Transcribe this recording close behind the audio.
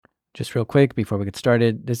Just real quick before we get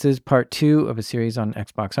started, this is part 2 of a series on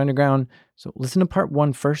Xbox Underground, so listen to part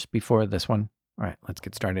 1 first before this one. All right, let's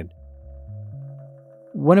get started.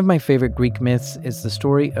 One of my favorite Greek myths is the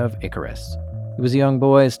story of Icarus. He was a young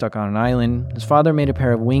boy stuck on an island. His father made a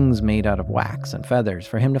pair of wings made out of wax and feathers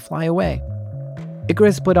for him to fly away.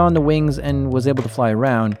 Icarus put on the wings and was able to fly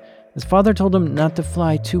around. His father told him not to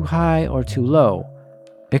fly too high or too low.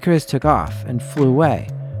 Icarus took off and flew away,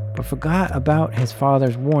 but forgot about his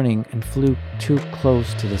father's warning and flew too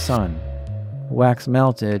close to the sun. The wax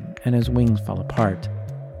melted and his wings fell apart.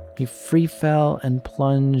 He free fell and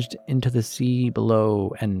plunged into the sea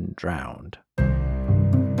below and drowned.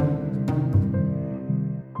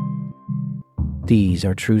 These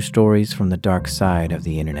are true stories from the dark side of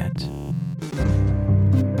the internet.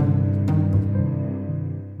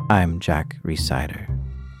 I'm Jack Rhysider.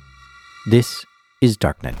 This is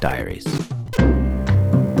Darknet Diaries.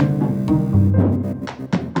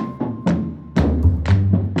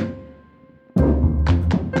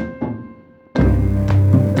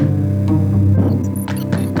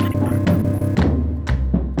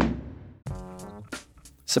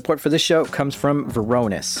 Support for this show comes from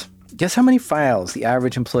Varonis. Guess how many files the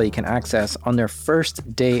average employee can access on their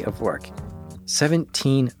first day of work?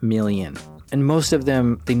 17 million. And most of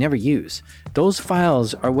them they never use. Those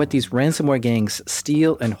files are what these ransomware gangs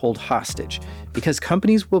steal and hold hostage, because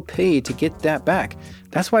companies will pay to get that back.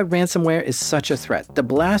 That's why ransomware is such a threat. The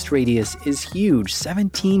blast radius is huge.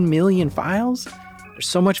 17 million files? There's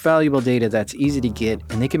so much valuable data that's easy to get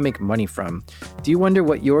and they can make money from. Do you wonder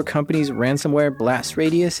what your company's ransomware blast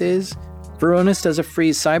radius is? Varonis does a free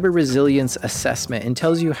cyber resilience assessment and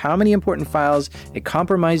tells you how many important files a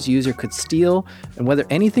compromised user could steal and whether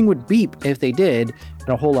anything would beep if they did, and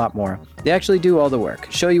a whole lot more. They actually do all the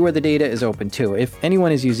work, show you where the data is open to, if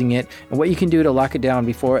anyone is using it, and what you can do to lock it down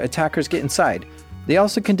before attackers get inside. They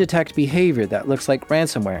also can detect behavior that looks like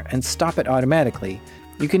ransomware and stop it automatically.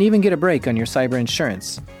 You can even get a break on your cyber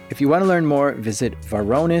insurance. If you want to learn more, visit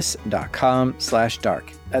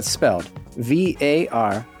varonis.com/dark. That's spelled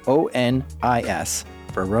VARONIS,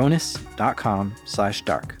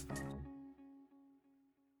 varonis.com/dark.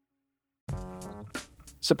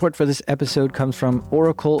 Support for this episode comes from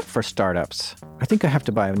Oracle for Startups. I think I have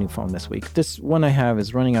to buy a new phone this week. This one I have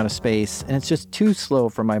is running out of space, and it's just too slow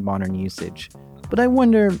for my modern usage. But I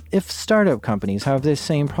wonder if startup companies have this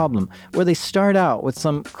same problem, where they start out with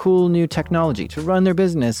some cool new technology to run their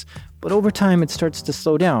business, but over time it starts to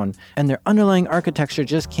slow down, and their underlying architecture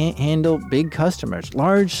just can't handle big customers,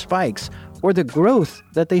 large spikes, or the growth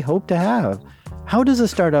that they hope to have. How does a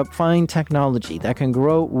startup find technology that can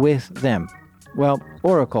grow with them? Well,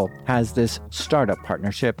 Oracle has this startup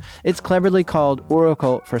partnership. It's cleverly called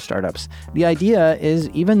Oracle for Startups. The idea is,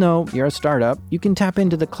 even though you're a startup, you can tap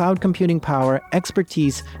into the cloud computing power,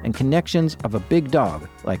 expertise, and connections of a big dog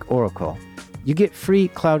like Oracle. You get free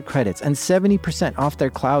cloud credits and 70% off their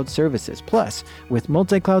cloud services. Plus, with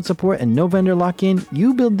multi-cloud support and no vendor lock-in,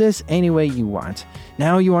 you build this any way you want.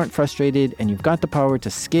 Now you aren't frustrated, and you've got the power to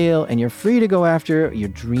scale, and you're free to go after your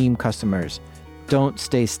dream customers. Don't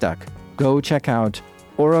stay stuck. Go check out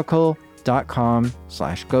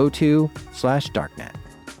oracle.com/go-to/darknet.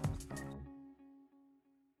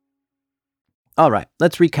 All right,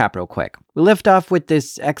 let's recap real quick. We left off with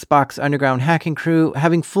this Xbox Underground hacking crew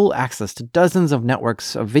having full access to dozens of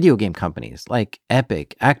networks of video game companies like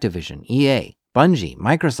Epic, Activision, EA, Bungie,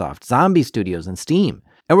 Microsoft, Zombie Studios, and Steam.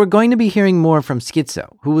 And we're going to be hearing more from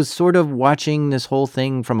Schizo, who was sort of watching this whole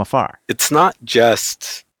thing from afar. It's not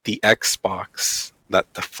just the Xbox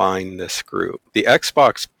that define this group. The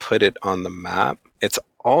Xbox put it on the map. It's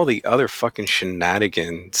all the other fucking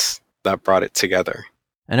shenanigans that brought it together.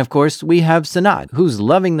 And of course, we have Sanad, who's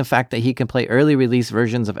loving the fact that he can play early release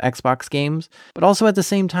versions of Xbox games, but also at the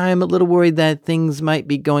same time a little worried that things might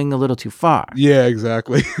be going a little too far. Yeah,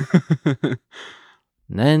 exactly.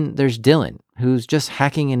 And then there's Dylan, who's just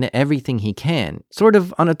hacking into everything he can, sort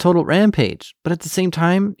of on a total rampage, but at the same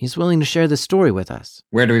time, he's willing to share this story with us.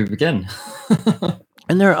 Where do we begin?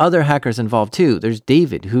 And there are other hackers involved too. There's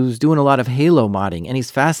David, who's doing a lot of Halo modding, and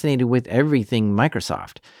he's fascinated with everything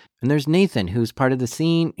Microsoft. And there's Nathan, who's part of the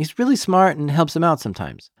scene. He's really smart and helps him out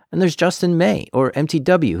sometimes. And there's Justin May, or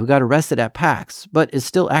MTW, who got arrested at PAX, but is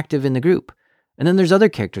still active in the group. And then there's other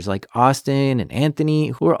characters like Austin and Anthony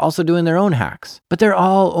who are also doing their own hacks. But they're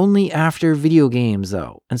all only after video games,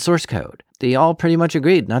 though, and source code. They all pretty much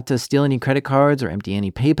agreed not to steal any credit cards or empty any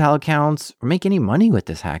PayPal accounts or make any money with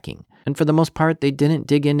this hacking. And for the most part, they didn't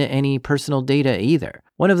dig into any personal data either.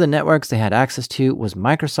 One of the networks they had access to was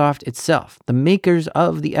Microsoft itself, the makers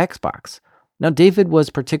of the Xbox. Now, David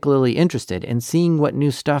was particularly interested in seeing what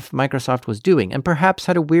new stuff Microsoft was doing, and perhaps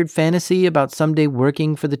had a weird fantasy about someday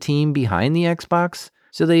working for the team behind the Xbox.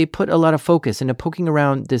 So they put a lot of focus into poking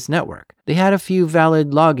around this network. They had a few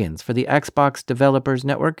valid logins for the Xbox Developers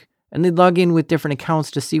Network, and they'd log in with different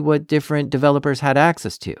accounts to see what different developers had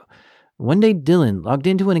access to. One day, Dylan logged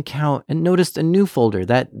into an account and noticed a new folder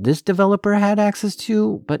that this developer had access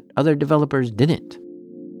to, but other developers didn't.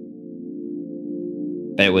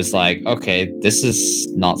 It was like, okay, this is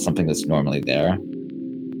not something that's normally there.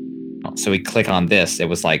 So we click on this. It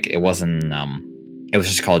was like, it was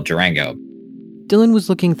just called Durango. Dylan was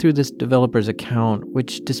looking through this developer's account,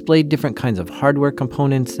 which displayed different kinds of hardware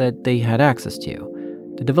components that they had access to.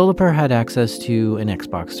 The developer had access to an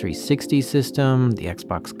Xbox 360 system, the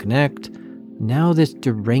Xbox Kinect, now this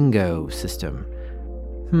Durango system.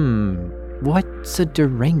 What's a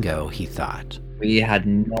Durango, he thought. We had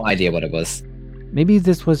no idea what it was. Maybe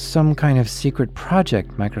this was some kind of secret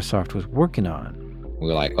project Microsoft was working on. We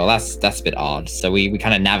were like, well, that's a bit odd. So we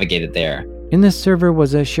kind of navigated there. In this server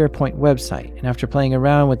was a SharePoint website, and after playing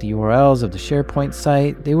around with the URLs of the SharePoint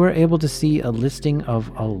site, they were able to see a listing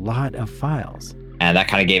of a lot of files. And that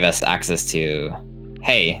kind of gave us access to,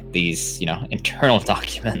 hey, these, internal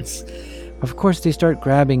documents. Of course, they start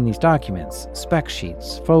grabbing these documents, spec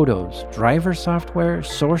sheets, photos, driver software,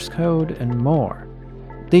 source code, and more.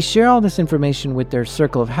 They share all this information with their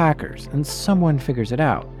circle of hackers, and someone figures it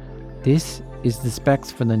out. This is the specs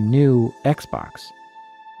for the new Xbox,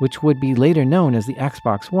 which would be later known as the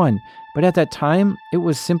Xbox One, but at that time, it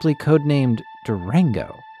was simply codenamed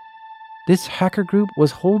Durango. This hacker group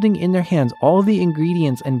was holding in their hands all the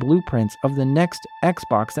ingredients and blueprints of the next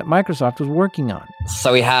Xbox that Microsoft was working on.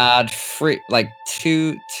 So we had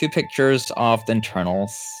two pictures of the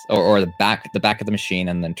internals, or the back of the machine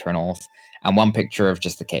and the internals, and one picture of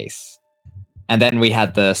just the case. And then we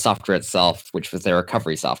had the software itself, which was their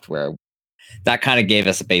recovery software. That kind of gave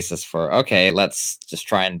us a basis for, okay, let's just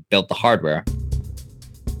try and build the hardware.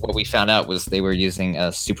 What we found out was they were using a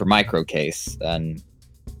Supermicro case. And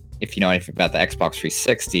if you know anything about the Xbox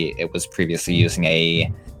 360, it was previously using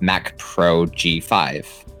a Mac Pro G5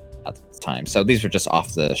 at the time. So these were just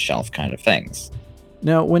off-the-shelf kind of things.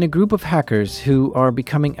 Now, when a group of hackers who are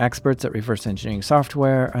becoming experts at reverse engineering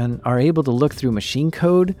software and are able to look through machine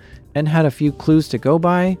code and had a few clues to go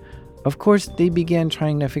by, of course, they began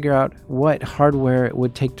trying to figure out what hardware it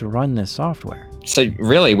would take to run this software. So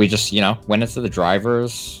really, we just, went into the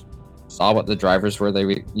drivers, saw what the drivers were they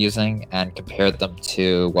were using, and compared them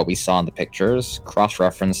to what we saw in the pictures,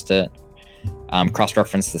 cross-referenced it,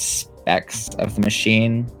 cross-referenced the specs of the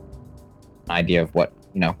machine, an idea of what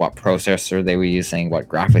processor they were using, what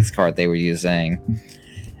graphics card they were using.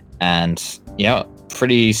 And,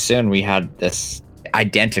 pretty soon we had this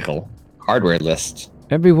identical hardware list.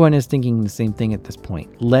 Everyone is thinking the same thing at this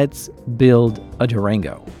point. Let's build a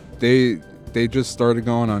Durango. They just started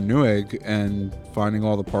going on Newegg and finding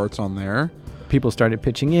all the parts on there. People started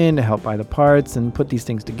pitching in to help buy the parts and put these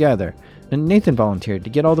things together. And Nathan volunteered to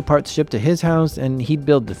get all the parts shipped to his house and he'd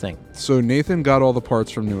build the thing. So Nathan got all the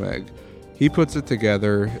parts from Newegg. He puts it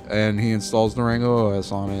together and he installs Durango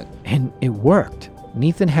OS on it. And it worked.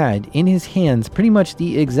 Nathan had in his hands pretty much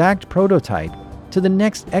the exact prototype to the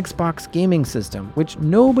next Xbox gaming system, which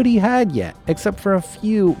nobody had yet except for a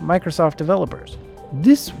few Microsoft developers.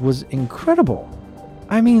 This was incredible.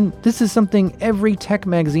 I mean, this is something every tech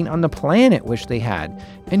magazine on the planet wished they had.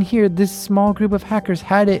 And here, this small group of hackers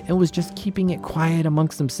had it and was just keeping it quiet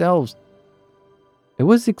amongst themselves. It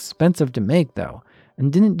was expensive to make, though,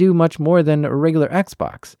 and didn't do much more than a regular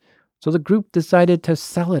Xbox, so the group decided to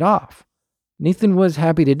sell it off. Nathan was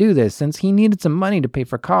happy to do this since he needed some money to pay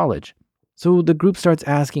for college. So the group starts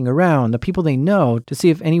asking around the people they know to see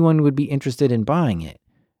if anyone would be interested in buying it.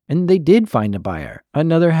 And they did find a buyer,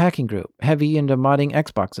 another hacking group, heavy into modding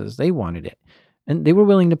Xboxes. They wanted it. And they were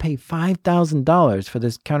willing to pay $5,000 for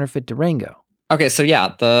this counterfeit Durango. Okay, so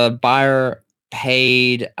yeah, the buyer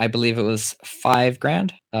paid, I believe it was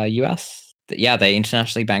 $5,000 US. Yeah, they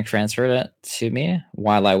internationally bank transferred it to me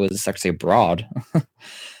while I was actually abroad.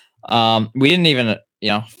 We didn't even,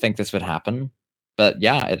 think this would happen. But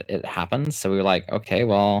yeah, it happened. So we were like, okay,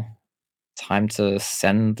 well, time to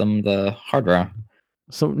send them the hardware.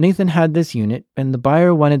 So Nathan had this unit, and the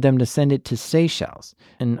buyer wanted them to send it to Seychelles,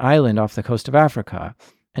 an island off the coast of Africa.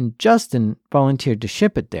 And Justin volunteered to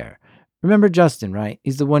ship it there. Remember Justin, right?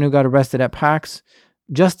 He's the one who got arrested at PAX.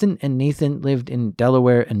 Justin and Nathan lived in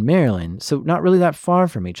Delaware and Maryland, so not really that far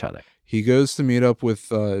from each other. He goes to meet up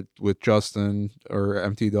with Justin or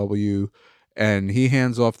MTW, and he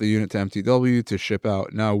hands off the unit to MTW to ship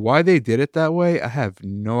out. Now, why they did it that way, I have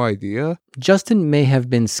no idea. Justin may have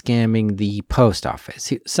been scamming the post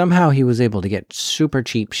office. Somehow he was able to get super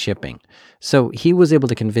cheap shipping. So he was able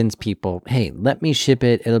to convince people, hey, let me ship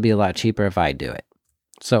it. It'll be a lot cheaper if I do it.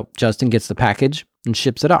 So Justin gets the package and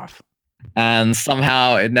ships it off. And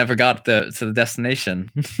somehow it never got to the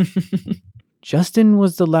destination. Justin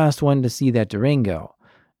was the last one to see that Durango.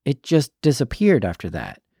 It just disappeared after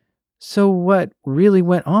that. So what really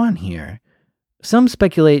went on here? Some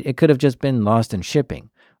speculate it could have just been lost in shipping,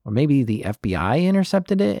 or maybe the FBI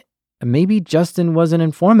intercepted it. And maybe Justin was an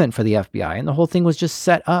informant for the FBI, and the whole thing was just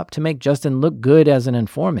set up to make Justin look good as an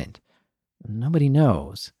informant. Nobody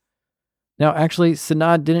knows. Now, actually,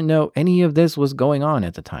 Sanad didn't know any of this was going on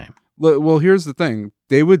at the time. Well, here's the thing.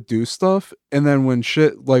 They would do stuff, and then when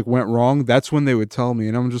shit like went wrong, that's when they would tell me.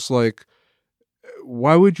 And I'm just like,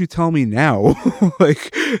 why would you tell me now?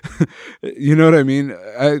 Like, you know what I mean?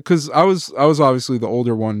 Because I was obviously the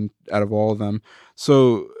older one out of all of them.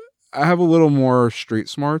 So I have a little more street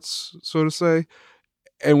smarts, so to say.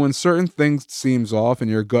 And when certain things seems off and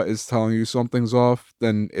your gut is telling you something's off,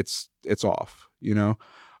 then it's off, you know?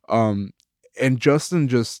 And Justin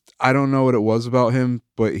just, I don't know what it was about him,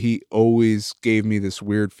 but he always gave me this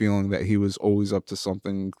weird feeling that he was always up to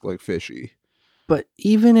something like fishy. But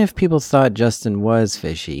even if people thought Justin was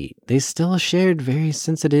fishy, they still shared very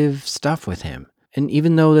sensitive stuff with him. And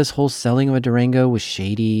even though this whole selling of a Durango was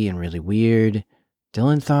shady and really weird,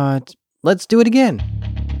 Dylan thought, let's do it again.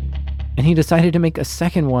 And he decided to make a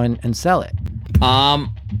second one and sell it.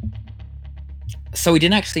 So we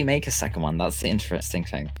didn't actually make a second one. That's the interesting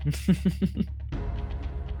thing.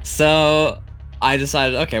 So I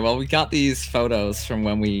decided, okay, well, we got these photos from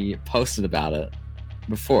when we posted about it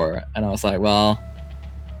before, and I was like, well,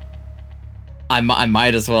 I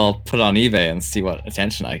might as well put it on eBay and see what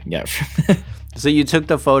attention I can get from it. So you took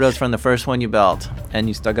the photos from the first one you built and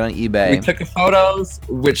you stuck it on eBay. We took the photos,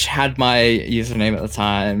 which had my username at the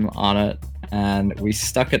time on it, and we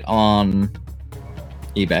stuck it on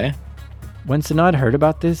eBay. When Sanad heard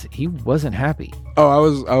about this, he wasn't happy.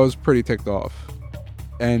 Oh, I was pretty ticked off.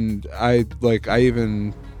 And I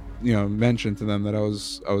even, mentioned to them that I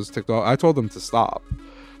was ticked off. I told them to stop.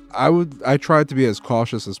 I tried to be as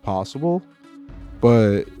cautious as possible,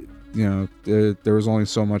 but there was only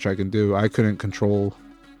so much I can do. I couldn't control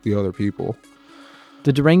the other people.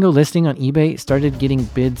 The Durango listing on eBay started getting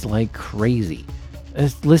bids like crazy.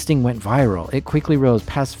 This listing went viral. It quickly rose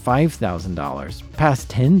past $5,000, past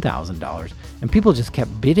 $10,000, and people just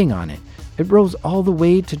kept bidding on it. It rose all the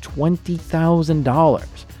way to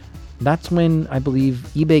 $20,000. That's when, I believe,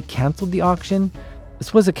 eBay canceled the auction.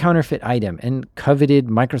 This was a counterfeit item and coveted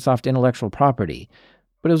Microsoft intellectual property.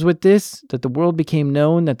 But it was with this that the world became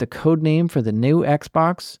known that the code name for the new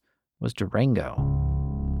Xbox was Durango.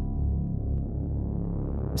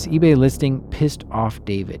 This eBay listing pissed off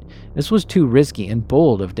David. This was too risky and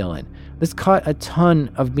bold of Dylan. This caught a ton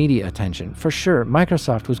of media attention. For sure,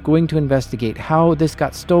 Microsoft was going to investigate how this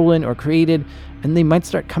got stolen or created, and they might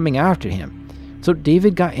start coming after him. So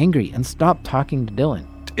David got angry and stopped talking to Dylan.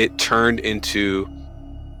 It turned into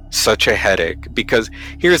such a headache, because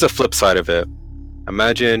here's a flip side of it.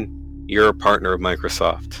 Imagine you're a partner of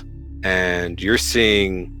Microsoft, and you're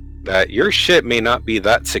seeing that your shit may not be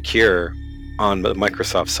that secure on the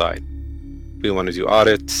Microsoft side. We want to do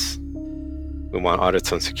audits. We want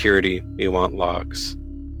audits on security. We want logs.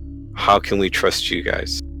 How can we trust you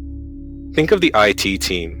guys? Think of the IT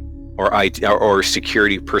team or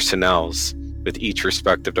security personnels with each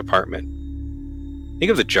respective department.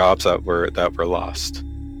 Think of the jobs that were lost.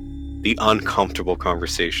 The uncomfortable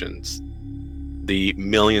conversations. The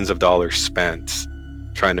millions of dollars spent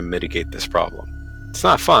trying to mitigate this problem. It's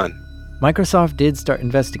not fun. Microsoft did start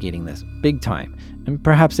investigating this, big time, and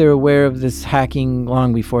perhaps they were aware of this hacking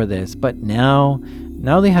long before this, but now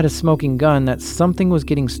they had a smoking gun that something was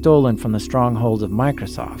getting stolen from the strongholds of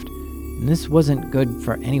Microsoft, and this wasn't good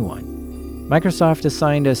for anyone. Microsoft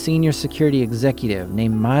assigned a senior security executive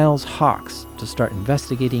named Miles Hawks to start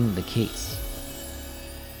investigating the case.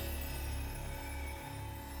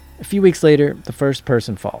 A few weeks later, the first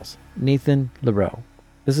person falls, Nathan Leroux.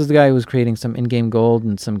 This is the guy who was creating some in-game gold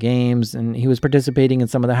in some games, and he was participating in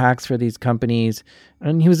some of the hacks for these companies,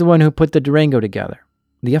 and he was the one who put the Durango together.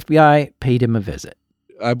 The FBI paid him a visit.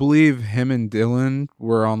 I believe him and Dylan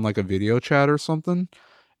were on like a video chat or something,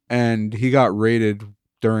 and he got raided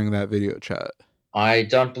during that video chat. I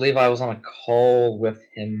don't believe I was on a call with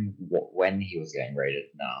him when he was getting raided,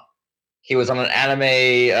 no. He was on an anime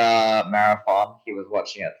marathon. He was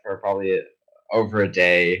watching it for probably over a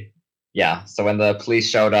day Yeah, so when the police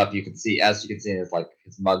showed up, you can see in his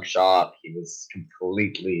his mugshot, he was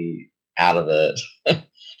completely out of it.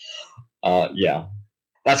 Yeah,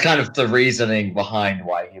 that's kind of the reasoning behind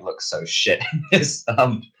why he looks so shit in his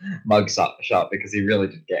mugshot, because he really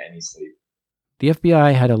didn't get any sleep. The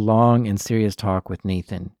FBI had a long and serious talk with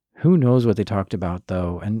Nathan. Who knows what they talked about,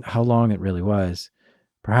 though, and how long it really was.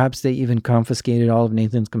 Perhaps they even confiscated all of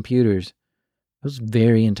Nathan's computers. It was a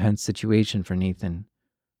very intense situation for Nathan.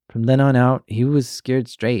 From then on out, he was scared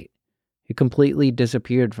straight. He completely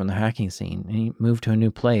disappeared from the hacking scene, and he moved to a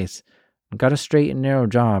new place and got a straight and narrow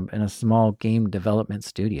job in a small game development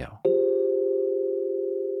studio.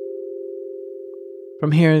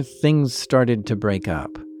 From here, things started to break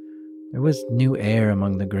up. There was new air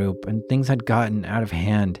among the group, and things had gotten out of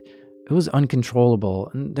hand. It was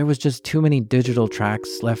uncontrollable, and there was just too many digital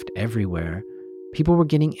tracks left everywhere. People were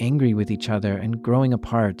getting angry with each other and growing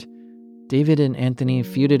apart. David and Anthony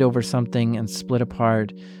feuded over something and split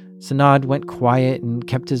apart. Sanad went quiet and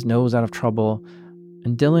kept his nose out of trouble.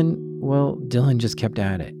 And Dylan just kept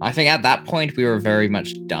at it. I think at that point we were very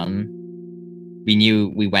much done. We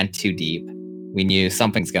knew we went too deep. We knew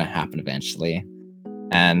something's going to happen eventually.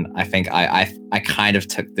 And I think I kind of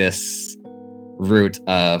took this route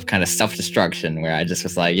of kind of self-destruction where I just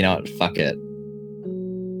was like, you know what, fuck it.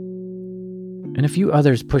 And a few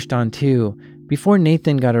others pushed on too. Before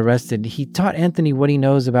Nathan got arrested, he taught Anthony what he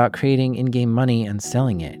knows about creating in-game money and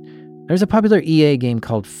selling it. There's a popular EA game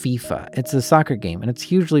called FIFA. It's a soccer game, and it's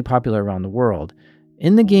hugely popular around the world.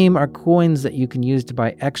 In the game are coins that you can use to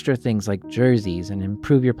buy extra things like jerseys and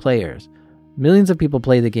improve your players. Millions of people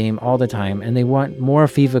play the game all the time, and they want more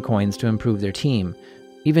FIFA coins to improve their team.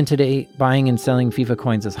 Even today, buying and selling FIFA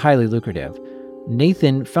coins is highly lucrative.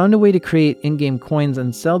 Nathan found a way to create in-game coins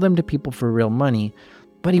and sell them to people for real money,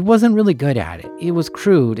 but he wasn't really good at it. It was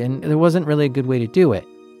crude, and there wasn't really a good way to do it.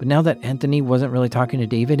 But now that Anthony wasn't really talking to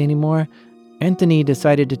David anymore, Anthony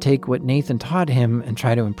decided to take what Nathan taught him and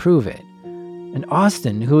try to improve it. And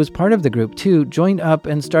Austin, who was part of the group too, joined up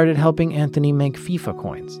and started helping Anthony make FIFA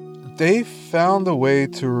coins. They found a way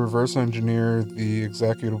to reverse engineer the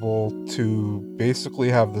executable to basically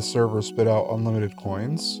have the server spit out unlimited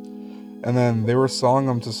coins, and then they were selling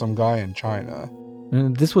them to some guy in China.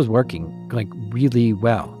 And this was working, really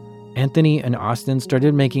well. Anthony and Austin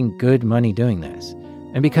started making good money doing this.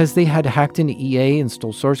 And because they had hacked into EA and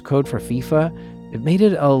stole source code for FIFA, it made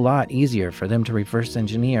it a lot easier for them to reverse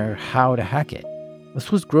engineer how to hack it.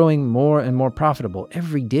 This was growing more and more profitable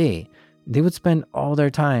every day. They would spend all their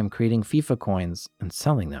time creating FIFA coins and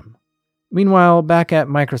selling them. Meanwhile, back at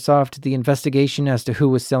Microsoft, the investigation as to who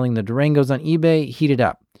was selling the Durangos on eBay heated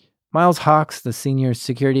up. Miles Hawks, the senior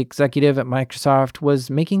security executive at Microsoft, was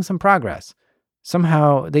making some progress.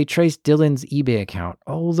 Somehow, they traced Dylan's eBay account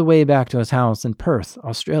all the way back to his house in Perth,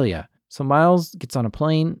 Australia. So Miles gets on a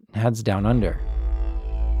plane and heads down under.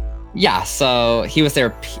 Yeah, so he was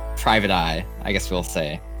their private eye, I guess we'll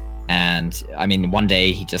say. And, I mean, one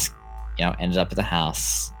day he just, ended up at the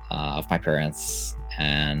house of my parents.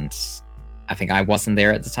 And I think I wasn't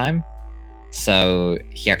there at the time. So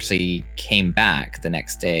he actually came back the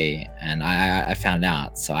next day, and I found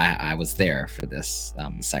out. So I was there for this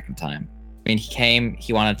the second time. I mean, he came,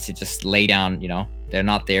 he wanted to just lay down, they're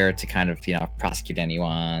not there to kind of, prosecute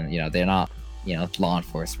anyone. They're not, law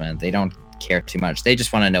enforcement. They don't care too much. They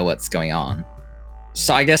just want to know what's going on.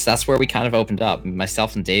 So I guess that's where we kind of opened up.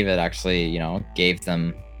 Myself and David actually, gave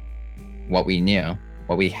them what we knew,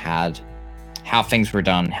 what we had, how things were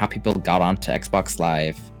done, how people got onto Xbox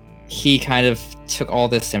Live. He kind of took all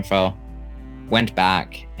this info, went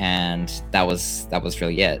back, and that was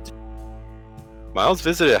really it. Miles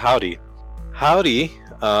visited Howdy. Howdy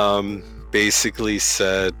basically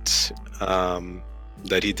said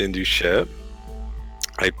that he didn't do shit.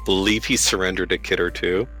 I believe he surrendered a kid or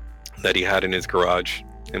two that he had in his garage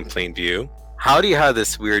in plain view. Howdy had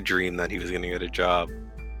this weird dream that he was going to get a job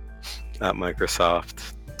at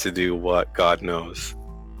Microsoft to do what, God knows.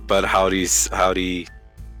 But Howdy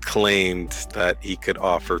claimed that he could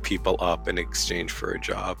offer people up in exchange for a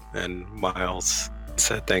job, and Miles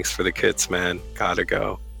said, "Thanks for the kits, man. Gotta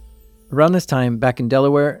go." Around this time, back in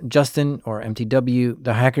Delaware, Justin, or MTW,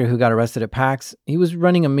 the hacker who got arrested at PAX, he was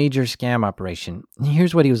running a major scam operation.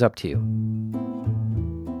 Here's what he was up to.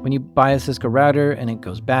 When you buy a Cisco router and it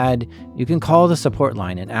goes bad, you can call the support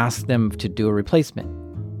line and ask them to do a replacement.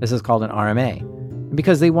 This is called an RMA. And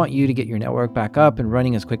because they want you to get your network back up and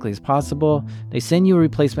running as quickly as possible, they send you a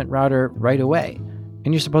replacement router right away.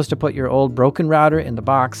 And you're supposed to put your old broken router in the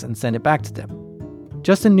box and send it back to them.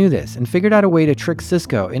 Justin knew this and figured out a way to trick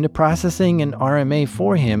Cisco into processing an RMA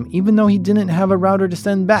for him, even though he didn't have a router to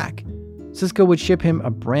send back. Cisco would ship him a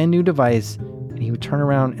brand new device, and he would turn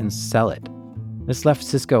around and sell it. This left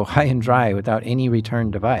Cisco high and dry without any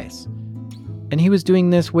return device. And he was doing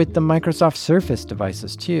this with the Microsoft Surface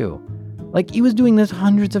devices too. Like, he was doing this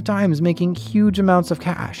hundreds of times, making huge amounts of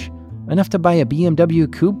cash, enough to buy a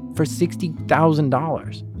BMW coupe for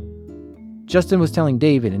 $60,000. Justin was telling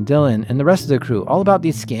David and Dylan and the rest of the crew all about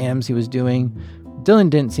these scams he was doing. Dylan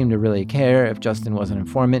didn't seem to really care if Justin was an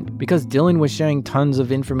informant because Dylan was sharing tons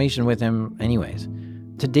of information with him anyways.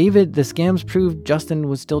 To David, the scams proved Justin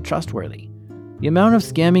was still trustworthy. The amount of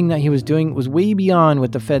scamming that he was doing was way beyond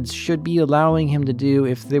what the feds should be allowing him to do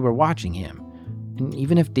if they were watching him. And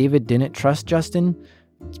even if David didn't trust Justin,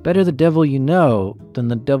 it's better the devil you know than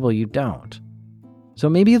the devil you don't. So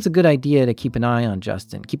maybe it's a good idea to keep an eye on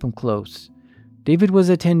Justin, keep him close. David was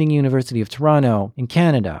attending University of Toronto in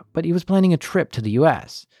Canada, but he was planning a trip to the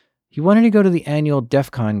US. He wanted to go to the annual DEF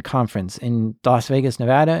CON conference in Las Vegas,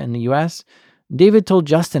 Nevada in the US. David told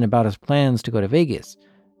Justin about his plans to go to Vegas.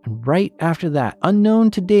 And right after that, unknown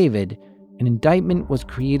to David, an indictment was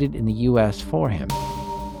created in the US for him.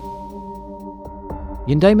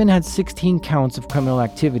 The indictment had 16 counts of criminal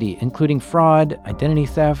activity, including fraud, identity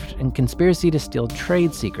theft, and conspiracy to steal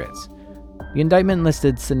trade secrets. The indictment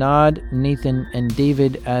listed Sanad, Nathan, and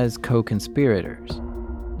David as co-conspirators.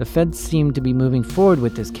 The feds seemed to be moving forward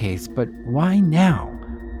with this case, but why now?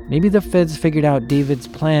 Maybe the feds figured out David's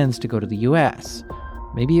plans to go to the US.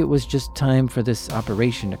 Maybe it was just time for this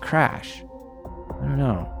operation to crash. I don't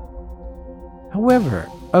know. However,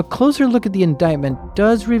 a closer look at the indictment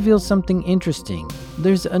does reveal something interesting.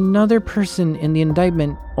 There's another person in the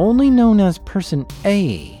indictment only known as Person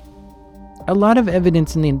A. A lot of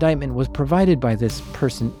evidence in the indictment was provided by this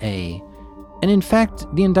Person A. And in fact,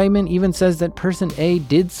 the indictment even says that Person A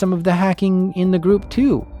did some of the hacking in the group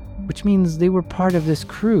too, which means they were part of this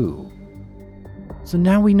crew. So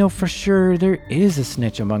now we know for sure there is a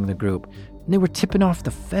snitch among the group, and they were tipping off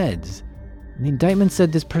the feds. And the indictment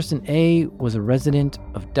said this Person A was a resident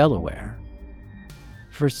of Delaware.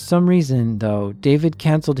 For some reason, though, David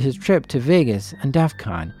canceled his trip to Vegas and DEF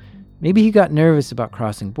CON. Maybe he got nervous about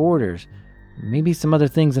crossing borders. Maybe some other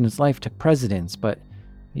things in his life took precedence, but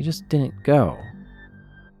he just didn't go.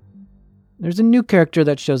 There's a new character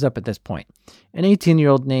that shows up at this point, an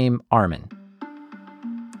 18-year-old named Armin.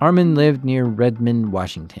 Armin lived near Redmond,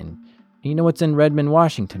 Washington. You know what's in Redmond,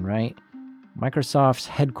 Washington, right? Microsoft's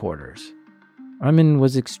headquarters. Armin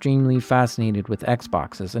was extremely fascinated with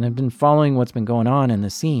Xboxes and had been following what's been going on in the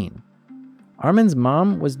scene. Armin's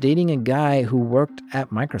mom was dating a guy who worked at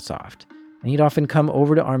Microsoft, and he'd often come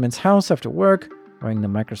over to Armin's house after work, wearing the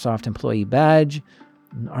Microsoft employee badge,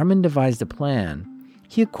 and Armin devised a plan.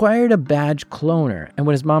 He acquired a badge cloner, and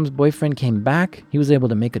when his mom's boyfriend came back, he was able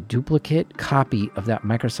to make a duplicate copy of that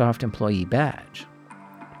Microsoft employee badge.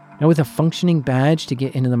 Now, with a functioning badge to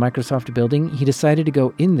get into the Microsoft building, he decided to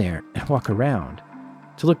go in there and walk around.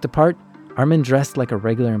 To look the part, Armin dressed like a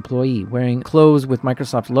regular employee, wearing clothes with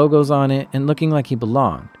Microsoft logos on it and looking like he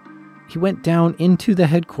belonged. He went down into the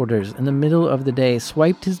headquarters in the middle of the day,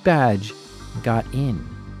 swiped his badge, and got in.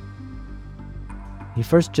 He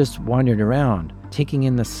first just wandered around, taking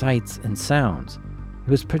in the sights and sounds.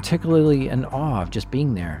 He was particularly in awe of just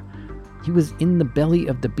being there. He was in the belly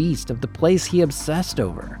of the beast, of the place he obsessed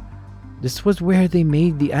over. This was where they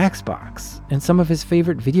made the Xbox, and some of his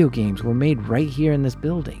favorite video games were made right here in this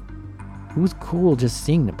building. It was cool just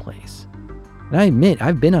seeing the place. And I admit,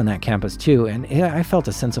 I've been on that campus too, and I felt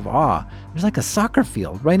a sense of awe. There's like a soccer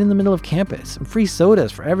field right in the middle of campus, and free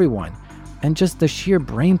sodas for everyone. And just the sheer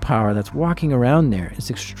brain power that's walking around there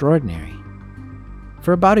is extraordinary.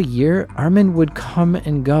 For about a year, Armin would come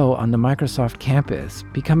and go on the Microsoft campus,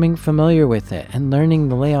 becoming familiar with it and learning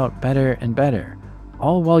the layout better and better,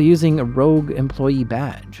 all while using a rogue employee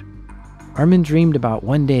badge. Armin dreamed about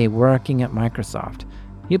one day working at Microsoft.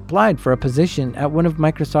 He applied for a position at one of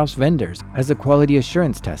Microsoft's vendors as a quality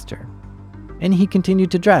assurance tester. And he continued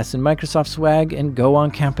to dress in Microsoft swag and go on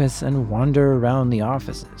campus and wander around the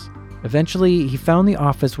offices. Eventually, he found the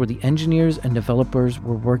office where the engineers and developers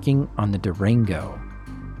were working on the Durango.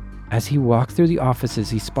 As he walked through the offices,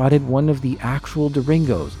 he spotted one of the actual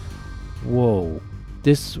Durangos. Whoa,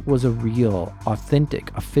 this was a real,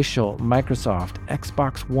 authentic, official Microsoft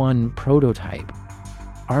Xbox One prototype.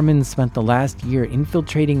 Armin spent the last year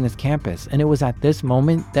infiltrating this campus, and it was at this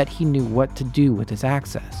moment that he knew what to do with his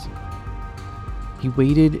access. He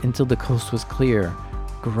waited until the coast was clear,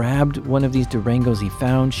 grabbed one of these Durangos he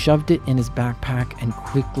found, shoved it in his backpack, and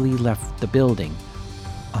quickly left the building.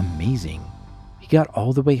 Amazing. He got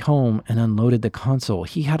all the way home and unloaded the console.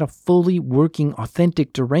 He had a fully working,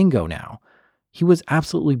 authentic Durango now. He was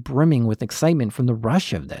absolutely brimming with excitement from the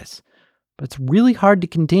rush of this. But it's really hard to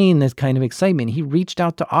contain this kind of excitement. He reached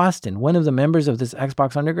out to Austin, one of the members of this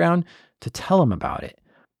Xbox Underground, to tell him about it.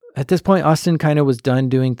 At this point, Austin kind of was done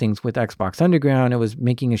doing things with Xbox Underground and was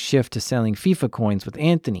making a shift to selling FIFA coins with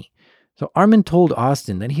Anthony. So Armin told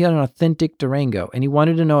Austin that he had an authentic Durango and he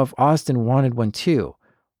wanted to know if Austin wanted one too.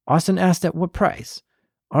 Austin asked at what price.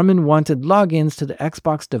 Armin wanted logins to the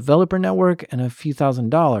Xbox Developer Network and a few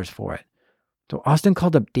 $1,000s for it. So Austin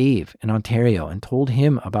called up Dave in Ontario and told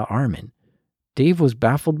him about Armin. Dave was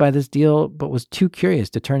baffled by this deal, but was too curious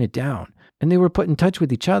to turn it down, and they were put in touch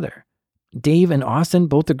with each other. Dave and Austin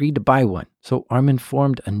both agreed to buy one, so Armin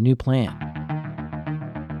formed a new plan.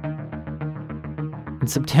 In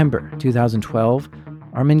September 2012,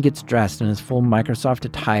 Armin gets dressed in his full Microsoft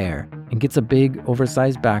attire and gets a big,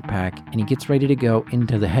 oversized backpack, and he gets ready to go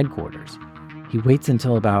into the headquarters. He waits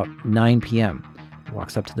until about 9 p.m.,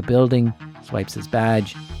 walks up to the building, swipes his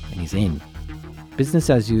badge, and he's in. Business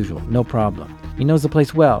as usual, no problem. He knows the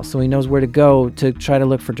place well, so he knows where to go to try to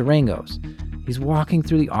look for Durangos. He's walking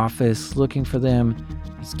through the office, looking for them.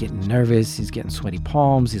 He's getting nervous, he's getting sweaty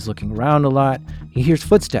palms, he's looking around a lot. He hears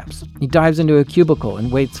footsteps. He dives into a cubicle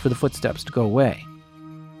and waits for the footsteps to go away.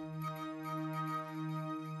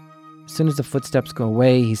 As soon as the footsteps go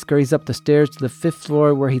away, he scurries up the stairs to the 5th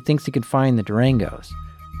floor where he thinks he can find the Durangos.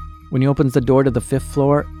 When he opens the door to the 5th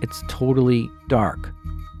floor, it's totally dark.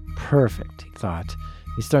 Perfect, he thought.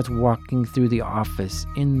 He starts walking through the office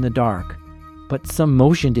in the dark, but some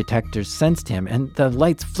motion detectors sensed him and the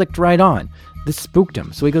lights flicked right on. This spooked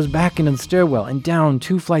him, so he goes back into the stairwell and down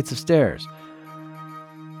 2 flights of stairs.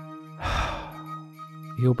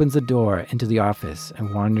 He opens the door into the office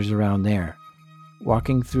and wanders around there.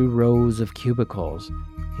 Walking through rows of cubicles,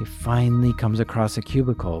 he finally comes across a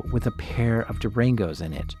cubicle with a pair of Durangos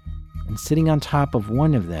in it, and sitting on top of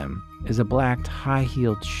one of them is a black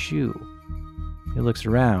high-heeled shoe. He looks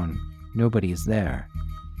around. Nobody is there.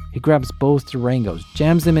 He grabs both Durangos,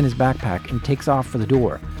 jams them in his backpack, and takes off for the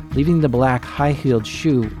door, leaving the black high-heeled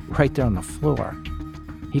shoe right there on the floor.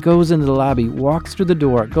 He goes into the lobby, walks through the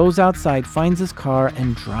door, goes outside, finds his car,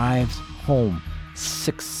 and drives home.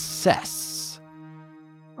 Success!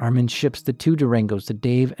 Armin ships the 2 Durangos to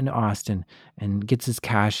Dave and Austin and gets his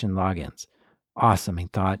cash and logins. Awesome, he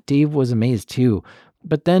thought. Dave was amazed too.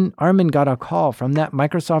 But then Armin got a call from that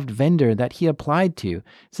Microsoft vendor that he applied to,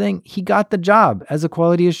 saying he got the job as a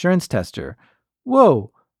quality assurance tester.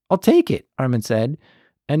 Whoa, I'll take it, Armin said,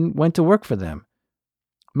 and went to work for them.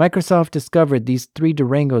 Microsoft discovered these 3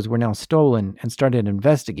 Durangos were now stolen and started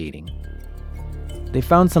investigating. They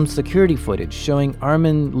found some security footage showing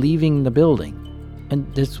Armin leaving the building,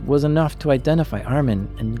 and this was enough to identify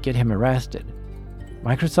Armin and get him arrested.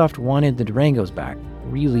 Microsoft wanted the Durangos back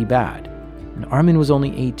really bad. And Armin was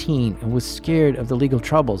only 18 and was scared of the legal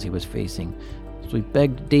troubles he was facing, so he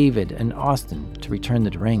begged David and Austin to return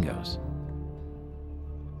the Durangos.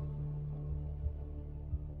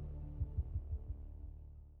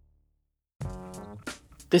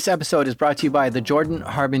 This episode is brought to you by the Jordan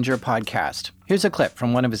Harbinger podcast. Here's a clip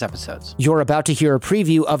from one of his episodes. You're about to hear a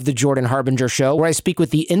preview of The Jordan Harbinger Show, where I speak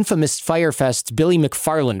with the infamous Fyre Fest's Billy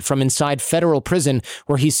McFarland from inside federal prison,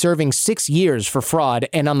 where he's serving 6 years for fraud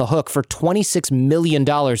and on the hook for $26 million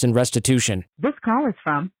in restitution. This call is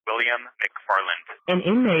from William McFarland, an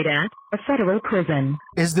inmate at a federal prison.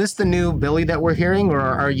 Is this the new Billy that we're hearing, or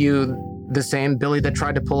are you the same Billy that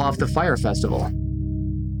tried to pull off the Fyre Festival?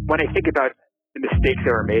 When I think about the mistakes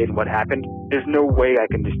that were made and what happened, there's no way I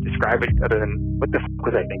can just describe it other than what the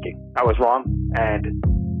was I thinking? I was wrong, and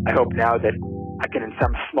I hope now that I can in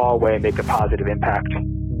some small way make a positive impact.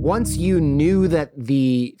 Once you knew that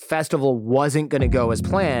the festival wasn't going to go as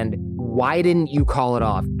planned, why didn't you call it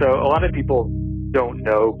off? So a lot of people don't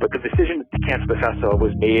know, but the decision to cancel the festival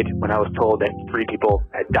was made when I was told that 3 people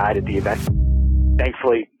had died at the event.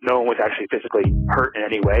 Thankfully, no one was actually physically hurt in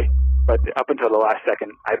any way. But up until the last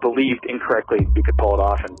second, I believed incorrectly we could pull it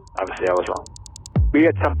off, and obviously I was wrong. We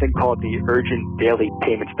had something called the Urgent Daily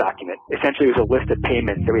Payments Document. Essentially, it was a list of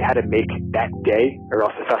payments that we had to make that day, or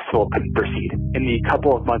else the festival couldn't proceed. In the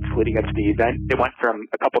couple of months leading up to the event, it went from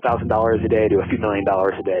a couple $1,000s a day to a few $1 million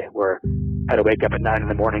a day, where I had to wake up at 9 in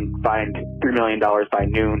the morning, find $3 million by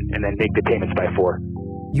noon, and then make the payments by 4.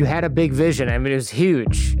 You had a big vision. I mean, it was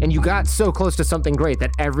huge. And you got so close to something great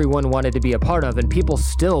that everyone wanted to be a part of, and people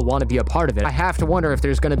still want to be a part of it. I have to wonder if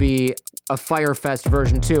there's going to be a Fyre Fest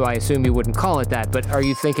version 2. I assume you wouldn't call it that, but are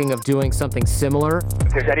you thinking of doing something similar?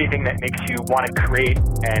 If there's anything that makes you want to create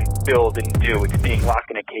and build and do, it's being locked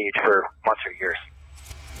in a cage for months or years.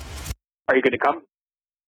 Are you going to come?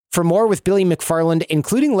 For more with Billy McFarland,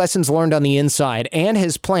 including lessons learned on the inside and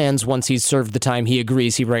his plans once he's served the time he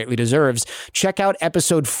agrees he rightly deserves, check out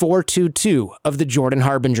episode 422 of The Jordan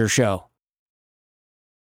Harbinger Show.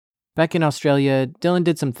 Back in Australia, Dylan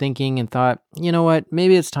did some thinking and thought, you know what,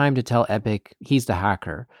 maybe it's time to tell Epic he's the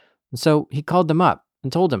hacker. And so he called them up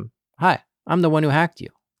and told them, hi, I'm the one who hacked you.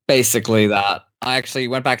 Basically that. I actually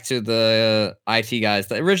went back to the IT guys,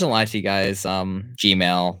 the original IT guys,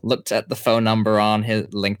 Gmail, looked at the phone number on his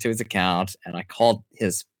link to his account, and I called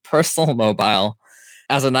his personal mobile.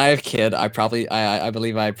 As a naive kid, I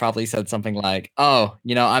believe I probably said something like, oh,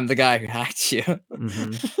 I'm the guy who hacked you.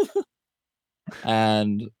 Mm-hmm.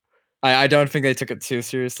 And I don't think they took it too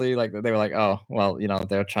seriously. Like, they were like, oh, well,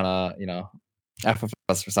 they're trying to, F with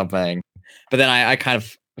us or something. But then I kind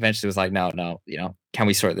of eventually was like, no, can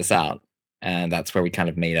we sort this out? And that's where we kind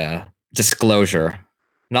of made a disclosure,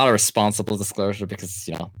 not a responsible disclosure because,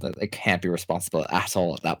 it can't be responsible at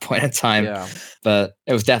all at that point in time. Yeah. But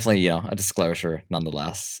it was definitely, a disclosure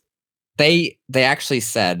nonetheless. They actually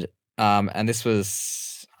said, and this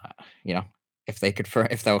was, if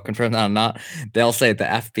they'll confirm that or not, they'll say the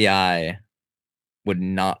FBI would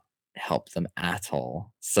not help them at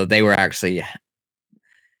all. So they were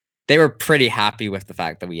pretty happy with the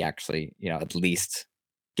fact that we actually, at least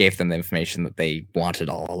gave them the information that they wanted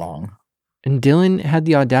all along. And Dylan had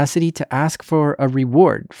the audacity to ask for a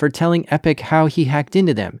reward for telling Epic how he hacked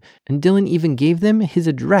into them. And Dylan even gave them his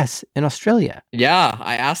address in Australia. Yeah,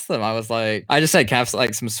 I asked them. I was like, I just said, can I have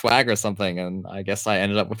like some swag or something? And I guess I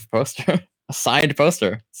ended up with a poster, a signed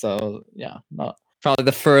poster. So yeah, not probably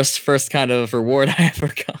the first kind of reward I ever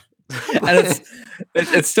got. And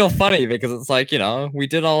it's still funny because it's like, we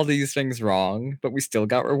did all these things wrong, but we still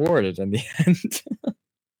got rewarded in the end.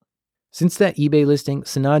 Since that eBay listing,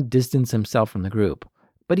 Sanad distanced himself from the group.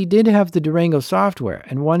 But he did have the Durango software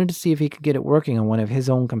and wanted to see if he could get it working on one of his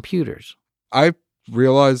own computers. I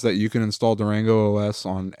realized that you can install Durango OS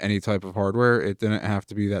on any type of hardware. It didn't have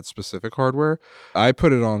to be that specific hardware. I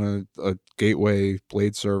put it on a Gateway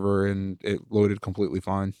Blade server and it loaded completely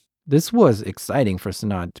fine. This was exciting for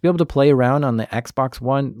Sanad to be able to play around on the Xbox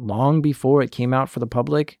One long before it came out for the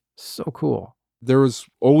public. So cool. There was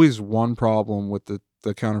always one problem with the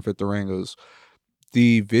counterfeit Durangos.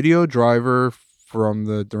 The video driver from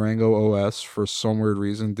the Durango OS, for some weird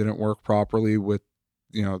reason, didn't work properly with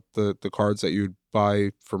the cards that you'd buy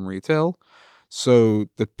from retail. So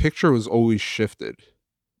the picture was always shifted.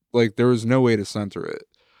 Like, there was no way to center it.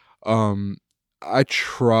 I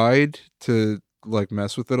tried to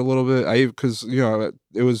mess with it a little bit. Because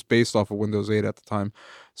it was based off of Windows 8 at the time.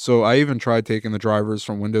 So I even tried taking the drivers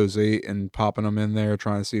from Windows 8 and popping them in there,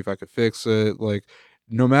 trying to see if I could fix it. Like,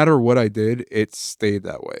 no matter what I did, it stayed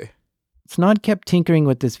that way. Sanad kept tinkering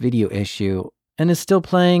with this video issue and is still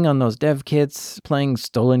playing on those dev kits, playing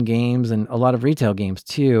stolen games and a lot of retail games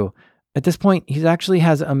too. At this point, he actually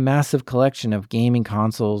has a massive collection of gaming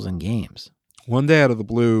consoles and games. One day out of the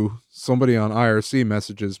blue, somebody on IRC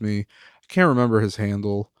messages me. I can't remember his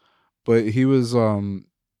handle, but he was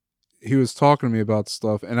talking to me about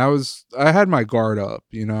stuff, and I had my guard up,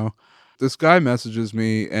 This guy messages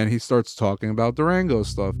me, and he starts talking about Durango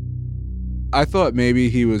stuff. I thought maybe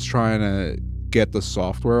he was trying to get the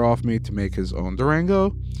software off me to make his own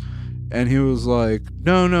Durango, and he was like,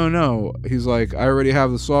 no. He's like, I already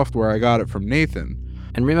have the software. I got it from Nathan.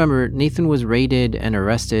 And remember, Nathan was raided and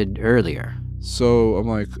arrested earlier. So I'm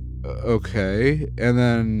like, okay. And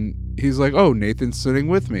then he's like, oh, Nathan's sitting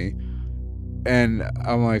with me. And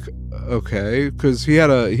I'm like, okay, because he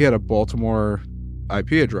had a Baltimore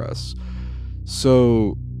IP address.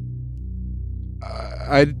 So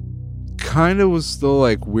I kind of was still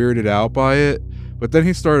weirded out by it. But then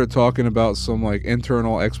he started talking about some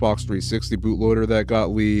internal Xbox 360 bootloader that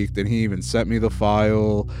got leaked, and he even sent me the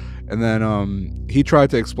file. And then he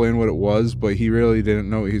tried to explain what it was, but he really didn't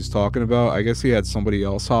know what he was talking about. I guess he had somebody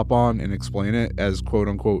else hop on and explain it as quote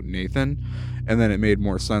unquote Nathan. And then it made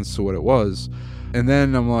more sense to what it was. And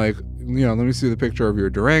then I'm like, let me see the picture of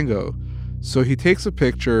your Durango. So he takes a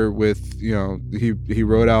picture with, he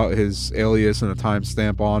wrote out his alias and a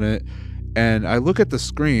timestamp on it. And I look at the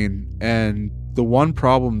screen, and the one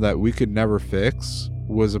problem that we could never fix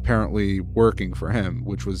was apparently working for him,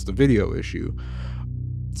 which was the video issue.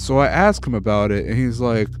 So I asked him about it, and he's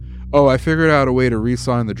like, oh, I figured out a way to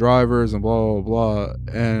re-sign the drivers and blah, blah, blah.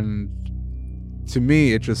 And to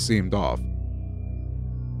me, it just seemed off.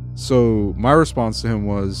 So my response to him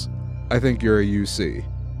was, I think you're a UC.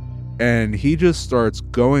 And he just starts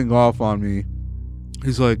going off on me.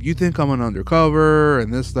 He's like, you think I'm an undercover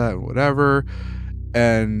and this, that, and whatever.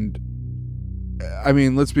 And I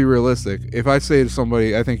mean, let's be realistic. If I say to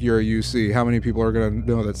somebody, I think you're a UC, how many people are going to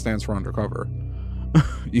know that stands for undercover?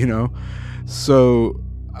 You know? So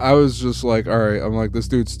I was just like, all right, I'm like, this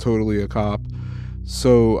dude's totally a cop.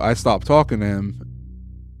 So I stopped talking to him.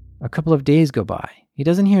 A couple of days go by. He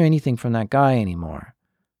doesn't hear anything from that guy anymore.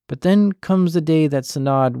 But then comes the day that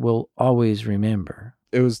Sanad will always remember.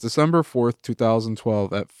 It was December 4th,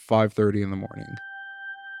 2012 at 5:30 in the morning.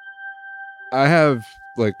 I have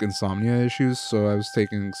like insomnia issues, so I was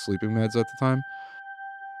taking sleeping meds at the time.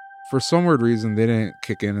 For some weird reason, they didn't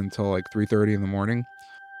kick in until like 3:30 in the morning.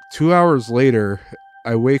 2 hours later,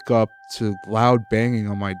 I wake up to loud banging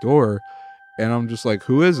on my door, and I'm just like,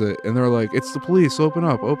 who is it? And they're like, it's the police, open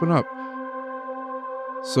up, open up.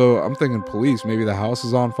 So I'm thinking police, maybe the house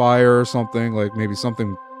is on fire or something, like maybe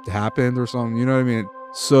something happened or something, you know what I mean?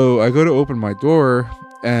 So I go to open my door,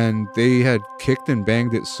 and they had kicked and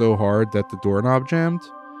banged it so hard that the doorknob jammed.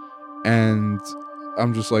 And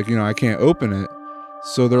I'm just like, I can't open it.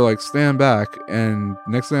 So they're like, stand back. And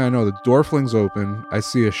next thing I know, the door flings open. I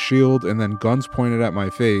see a shield and then guns pointed at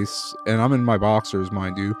my face. And I'm in my boxers,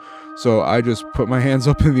 mind you. So I just put my hands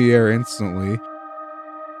up in the air instantly.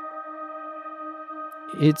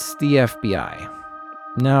 It's the FBI.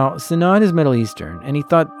 Now, Sanad is Middle Eastern, and he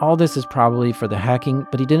thought all this is probably for the hacking,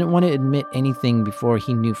 but he didn't want to admit anything before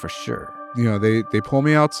he knew for sure. They pull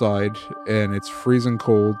me outside, and it's freezing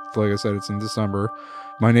cold. Like I said, it's in December.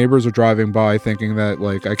 My neighbors are driving by thinking that,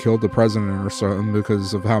 like, I killed the president or something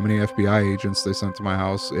because of how many FBI agents they sent to my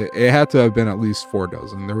house. It had to have been at least 4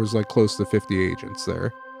 dozen. There was, like, close to 50 agents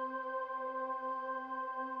there.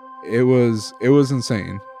 It was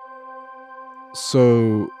insane.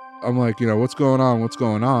 So I'm like, what's going on? What's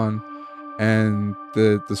going on? And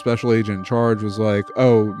the special agent in charge was like,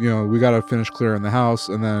 oh, we got to finish clearing the house,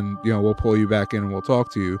 and then, we'll pull you back in and we'll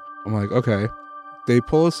talk to you. I'm like, okay. They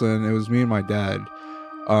pull us in. It was me and my dad,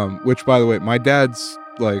 which, by the way, my dad's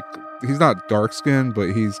like, he's not dark skinned,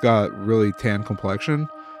 but he's got really tan complexion.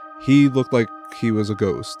 He looked like he was a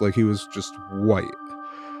ghost. Like, he was just white.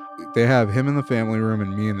 They have him in the family room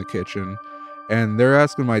and me in the kitchen. And they're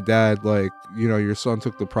asking my dad, like, your son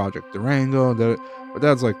took the Project Durango. My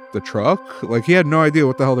dad's like, the truck? Like, he had no idea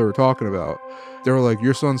what the hell they were talking about. They were like,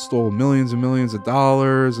 your son stole millions and millions of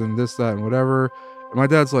dollars and this, that, and whatever. And my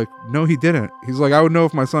dad's like, no, he didn't. He's like, I would know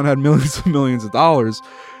if my son had millions and millions of dollars.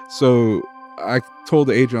 So I told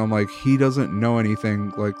the agent, I'm like, he doesn't know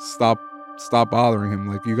anything. Like, stop bothering him.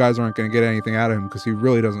 Like, you guys aren't going to get anything out of him because he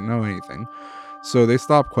really doesn't know anything. So they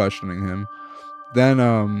stopped questioning him.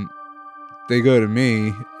 Then, they go to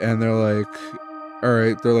me and they're like, all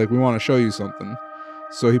right, they're like, we want to show you something.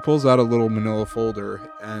 So he pulls out a little manila folder,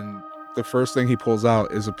 and the first thing he pulls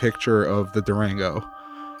out is a picture of the Durango.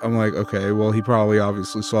 I'm like, okay, well, he probably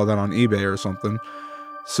obviously saw that on eBay or something.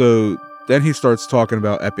 So then he starts talking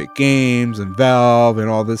about Epic Games and Valve and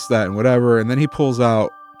all this, that, and whatever. And then he pulls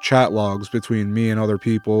out chat logs between me and other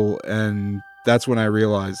people. And that's when I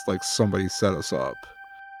realized, like, somebody set us up.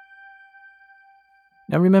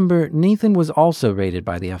 Now remember, Nathan was also raided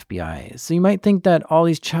by the FBI, so you might think that all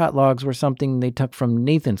these chat logs were something they took from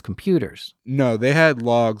Nathan's computers. No, they had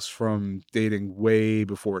logs from dating way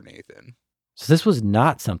before Nathan. So this was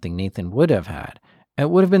not something Nathan would have had. It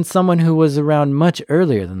would have been someone who was around much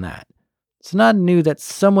earlier than that. Sanad knew that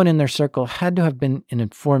someone in their circle had to have been an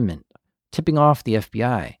informant, tipping off the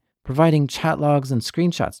FBI, providing chat logs and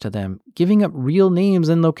screenshots to them, giving up real names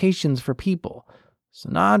and locations for people.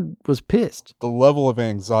 Sanad was pissed. The level of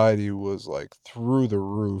anxiety was like through the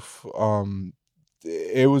roof.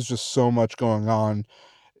 It was just so much going on.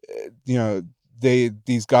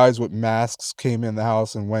 These guys with masks came in the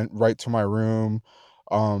house and went right to my room.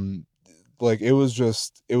 It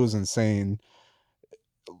was insane.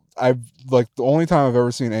 The only time I've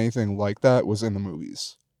ever seen anything like that was in the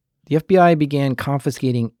movies. The FBI began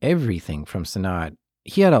confiscating everything from Sanad.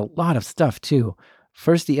 He had a lot of stuff too.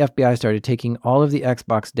 First, the FBI started taking all of the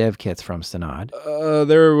Xbox dev kits from Sanad.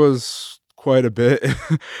 There was quite a bit.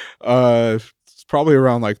 It's probably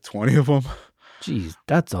around like 20 of them. Geez,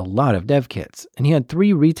 that's a lot of dev kits. And he had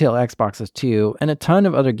 3 retail Xboxes too, and a ton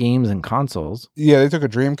of other games and consoles. Yeah, they took a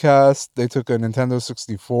Dreamcast. They took a Nintendo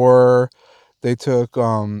 64. They took,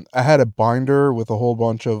 I had a binder with a whole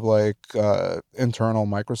bunch of like internal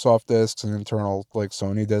Microsoft discs and internal like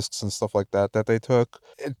Sony discs and stuff like that they took.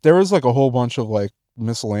 There was like a whole bunch of like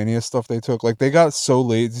miscellaneous stuff they took. Like, they got so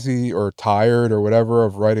lazy or tired or whatever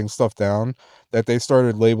of writing stuff down that they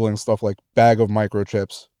started labeling stuff like bag of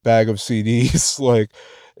microchips, bag of CDs. Like,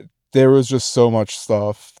 there was just so much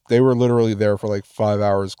stuff. They were literally there for like 5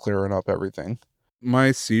 hours clearing up everything.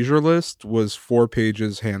 My seizure list was 4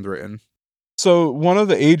 pages handwritten. So one of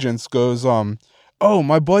the agents goes, oh,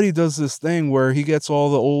 my buddy does this thing where he gets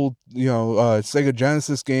all the old, Sega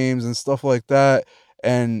Genesis games and stuff like that,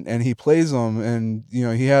 and he plays them, and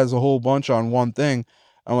he has a whole bunch on one thing.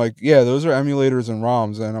 I'm like, yeah, those are emulators and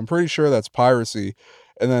ROMs, and I'm pretty sure that's piracy.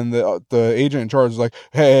 And then the agent in charge is like,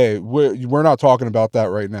 hey, we're not talking about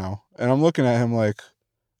that right now. And I'm looking at him like,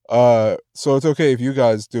 so it's okay if you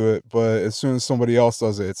guys do it, but as soon as somebody else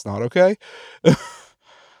does it, it's not okay.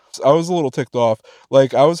 I was a little ticked off.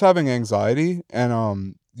 Like, I was having anxiety, and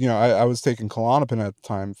I was taking Klonopin at the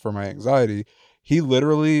time for my anxiety. He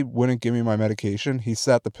literally wouldn't give me my medication. He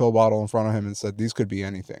sat the pill bottle in front of him and said, these could be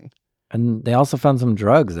anything. And they also found some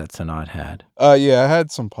drugs that Sanad had. Yeah, I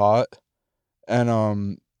had some pot,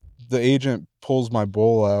 and the agent pulls my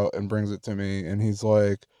bowl out and brings it to me, and he's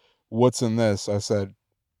like, what's in this? I said,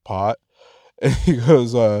 pot. And he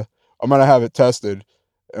goes, I'm gonna have it tested.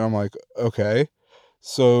 And I'm like, okay.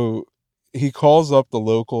 So he calls up the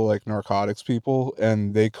local like narcotics people,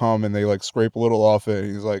 and they come and they like scrape a little off it,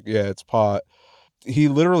 and he's like, yeah, it's pot. He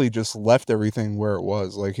literally just left everything where it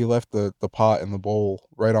was. Like, he left the pot and the bowl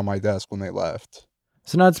right on my desk when they left.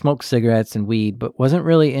 Sanad smoked cigarettes and weed, but wasn't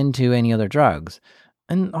really into any other drugs.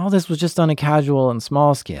 And all this was just on a casual and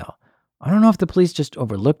small scale. I don't know if the police just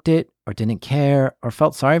overlooked it, or didn't care, or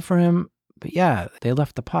felt sorry for him, but yeah, they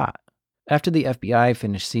left the pot. After the FBI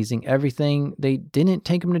finished seizing everything, they didn't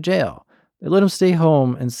take him to jail. They let him stay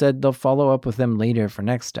home and said they'll follow up with them later for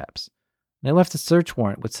next steps. They left a search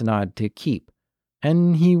warrant with Sanad to keep,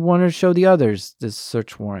 and he wanted to show the others this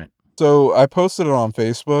search warrant. So I posted it on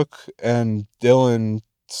Facebook, and Dylan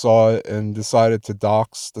saw it and decided to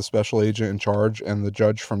dox the special agent in charge and the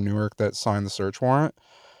judge from Newark that signed the search warrant.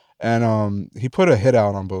 And he put a hit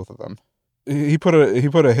out on both of them. He put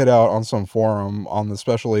a hit out on some forum on the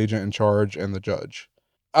special agent in charge and the judge.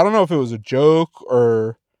 I don't know if it was a joke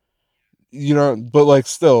or, but like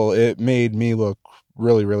still, it made me look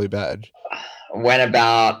really, really bad. Went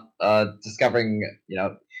about discovering,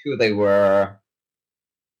 who they were,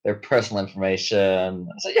 their personal information.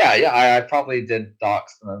 So yeah, I probably did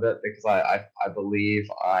dox them a bit because I believe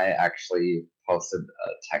I actually posted a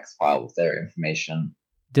text file with their information.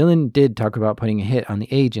 Dylan did talk about putting a hit on the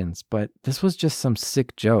agents, but this was just some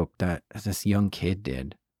sick joke that this young kid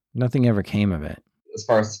did. Nothing ever came of it. As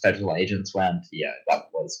far as federal agents went, yeah, that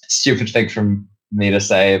was a stupid thing from me to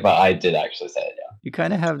say, but I did actually say it, yeah. You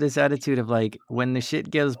kind of have this attitude of like, when the shit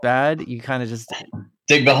goes bad, you kind of just...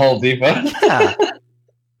 dig the hole deeper. Yeah.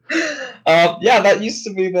 Yeah, that used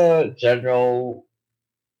to be the general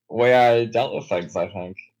way I dealt with things, I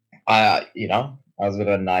think. I was a bit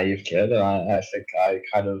of a naive kid, and I think I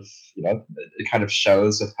kind of, it kind of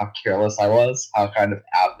shows with how careless I was, how kind of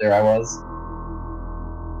out there I was.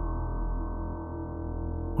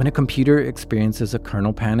 When a computer experiences a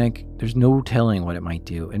kernel panic, there's no telling what it might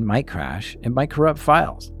do. It might crash, it might corrupt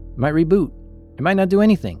files, it might reboot, it might not do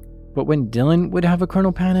anything. But when Dylan would have a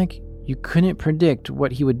kernel panic, you couldn't predict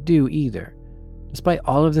what he would do either. Despite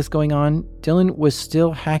all of this going on, Dylan was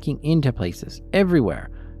still hacking into places,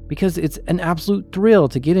 everywhere, because it's an absolute thrill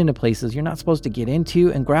to get into places you're not supposed to get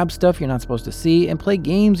into and grab stuff you're not supposed to see and play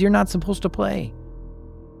games you're not supposed to play.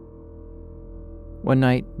 One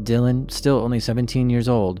night, Dylan, still only 17 years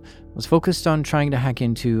old, was focused on trying to hack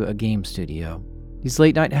into a game studio. These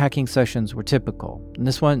late-night hacking sessions were typical, and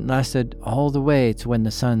this one lasted all the way to when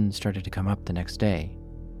the sun started to come up the next day.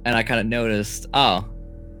 And I kind of noticed,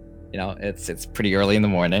 it's pretty early in the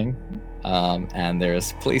morning, and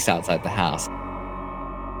there's police outside the house.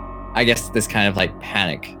 I guess this kind of like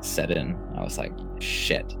panic set in. I was like,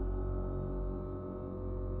 shit.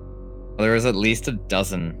 There was at least a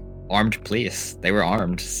dozen armed police. They were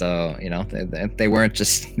armed, so, they weren't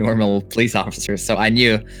just normal police officers. So I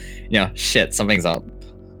knew, shit, something's up.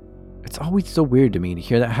 It's always so weird to me to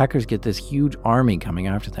hear that hackers get this huge army coming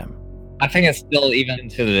after them. I think it's still even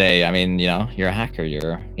to the day. I mean, you're a hacker.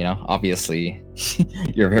 You're, obviously,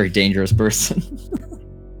 you're a very dangerous person.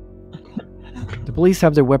 The police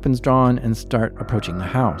have their weapons drawn and start approaching the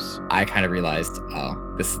house. I kind of realized,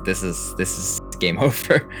 oh, this is game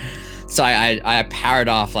over. So I powered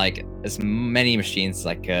off like as many machines as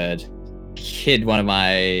I could, hid one of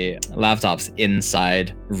my laptops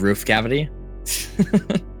inside roof cavity,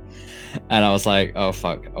 and I was like, oh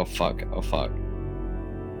fuck.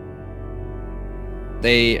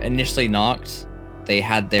 They initially knocked. They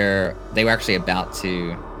were actually about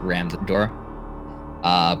to ram the door,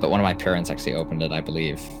 but one of my parents actually opened it, I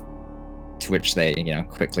believe. To which they,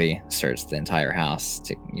 quickly searched the entire house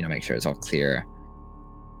to, make sure it's all clear.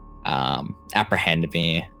 Apprehended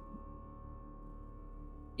me.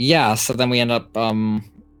 Yeah, so then we end up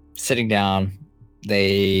sitting down,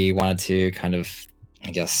 They wanted to kind of,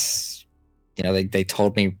 I guess, they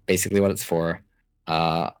told me basically what it's for.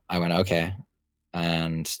 I went, okay.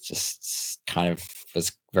 And just kind of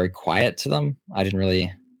was very quiet to them. I didn't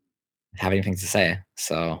really have anything to say.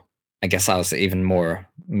 So I guess I was even more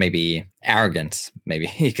maybe arrogant,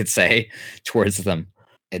 maybe you could say, towards them.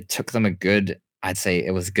 It took them I'd say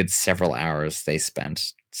it was a good several hours they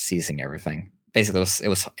spent seizing everything. Basically, it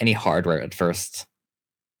was any hardware at first,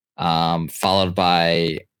 followed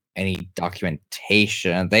by any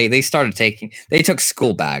documentation. They took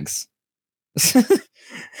school bags.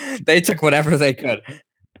 They took whatever they could.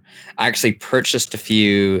 I actually purchased a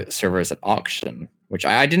few servers at auction, which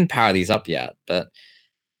I didn't power these up yet, but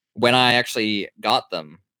when I actually got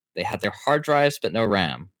them, they had their hard drives but no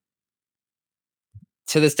RAM.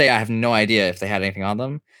 To this day, I have no idea if they had anything on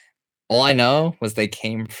them. All I know was they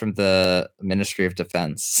came from the Ministry of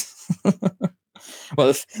Defense. Well,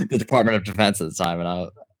 it's the Department of Defense at the time,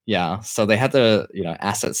 and so they had the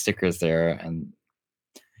asset stickers there, and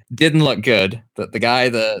didn't look good. That the guy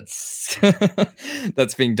that's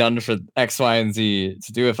that's being done for X, Y, and Z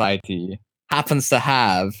to do with IT happens to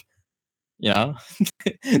have,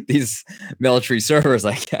 these military servers,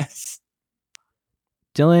 I guess.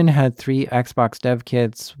 Dylan had 3 Xbox dev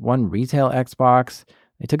kits, 1 retail Xbox.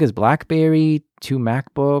 They took his BlackBerry, 2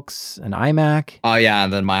 MacBooks, an iMac. Oh yeah,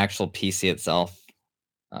 and then my actual PC itself.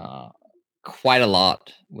 Quite a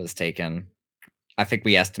lot was taken. I think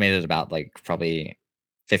we estimated about probably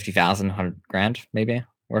 50,000, 100 grand maybe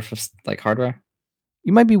worth of hardware.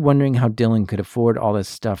 You might be wondering how Dylan could afford all this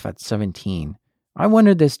stuff at 17. I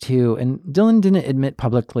wondered this too, and Dylan didn't admit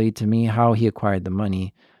publicly to me how he acquired the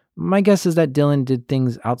money. My guess is that Dylan did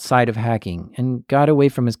things outside of hacking and got away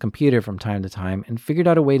from his computer from time to time and figured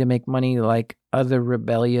out a way to make money like other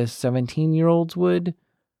rebellious 17-year-olds would.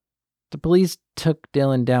 The police took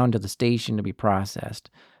Dylan down to the station to be processed,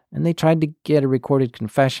 and they tried to get a recorded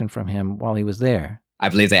confession from him while he was there. I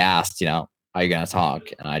believe they asked, are you going to talk?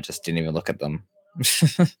 And I just didn't even look at them.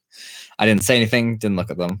 I didn't say anything, didn't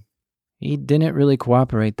look at them. He didn't really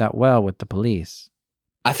cooperate that well with the police.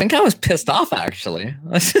 I think I was pissed off, actually.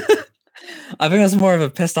 I think I was more of a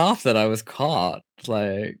pissed off that I was caught.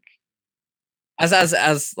 As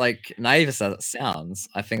naive as that sounds,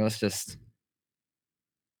 I think it was just,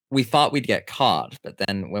 we thought we'd get caught, but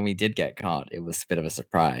then when we did get caught, it was a bit of a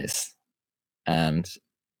surprise. And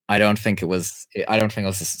I don't think it was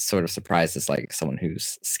a sort of surprise as someone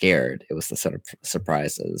who's scared. It was the sort of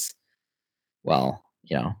surprise as, well,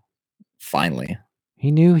 finally. He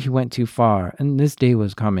knew he went too far, and this day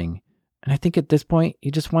was coming. And I think at this point, he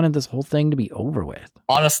just wanted this whole thing to be over with.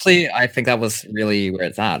 Honestly, I think that was really where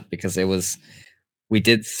it's at, because we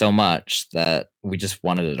did so much that we just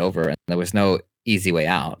wanted it over, and there was no easy way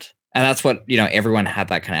out. And that's what, everyone had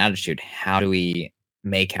that kind of attitude. How do we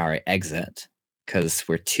make our exit? Because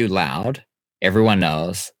we're too loud. Everyone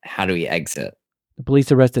knows. How do we exit? The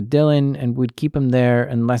police arrested Dylan and would keep him there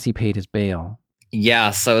unless he paid his bail.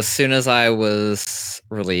 Yeah, so as soon as I was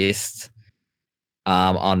released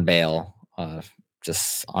on bail,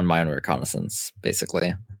 just on my own reconnaissance,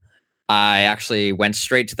 basically, I actually went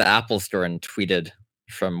straight to the Apple store and tweeted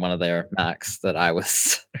from one of their Macs that I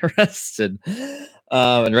was arrested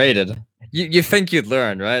and raided. You think you'd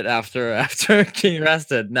learn, right? After getting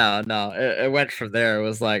arrested. No, it went from there. It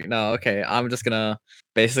was no, okay, I'm just gonna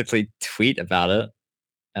basically tweet about it.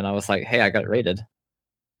 And I was like, hey, I got raided.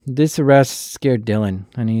 This arrest scared Dylan,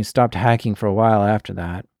 and he stopped hacking for a while after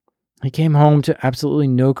that. He came home to absolutely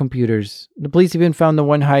no computers. The police even found the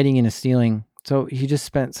one hiding in a ceiling, so he just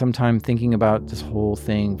spent some time thinking about this whole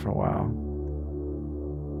thing for a while.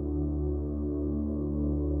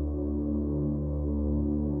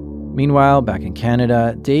 Meanwhile, back in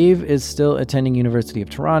Canada, Dave is still attending University of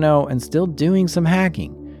Toronto and still doing some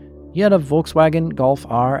hacking. He had a Volkswagen Golf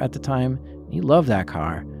R at the time. He loved that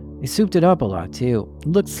car. They souped it up a lot too. It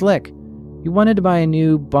looked slick. He wanted to buy a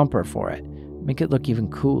new bumper for it, make it look even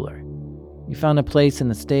cooler. He found a place in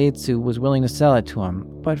the States who was willing to sell it to him,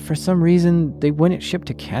 but for some reason, they wouldn't ship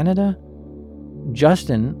to Canada.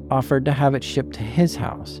 Justin offered to have it shipped to his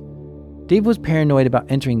house. Dave was paranoid about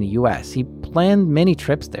entering the US. He planned many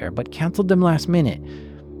trips there, but canceled them last minute.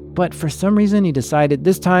 But for some reason, he decided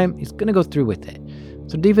this time he's going to go through with it.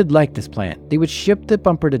 So David liked this plan. They would ship the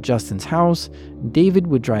bumper to Justin's house. David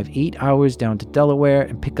would drive 8 hours down to Delaware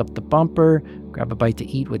and pick up the bumper, grab a bite to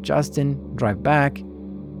eat with Justin, drive back.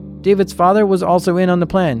 David's father was also in on the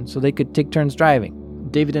plan, so they could take turns driving.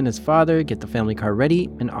 David and his father get the family car ready,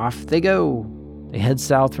 and off they go. They head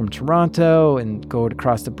south from Toronto and go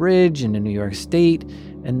across the bridge into New York State,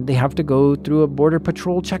 and they have to go through a border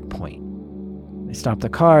patrol checkpoint. They stop the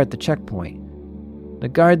car at the checkpoint. The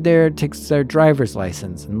guard there takes their driver's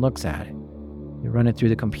license and looks at it. They run it through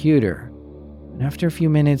the computer. And after a few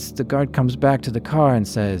minutes, the guard comes back to the car and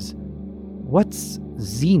says, "What's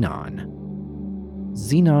Xenon?"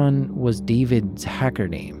 Xenon was David's hacker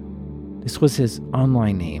name. This was his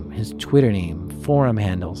online name, his Twitter name, forum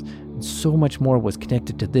handles, and so much more was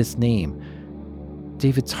connected to this name.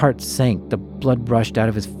 David's heart sank, the blood rushed out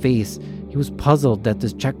of his face. He was puzzled that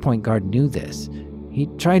this checkpoint guard knew this. He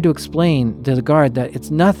tried to explain to the guard that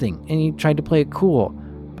it's nothing, and he tried to play it cool.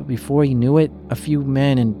 But before he knew it, a few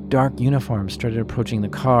men in dark uniforms started approaching the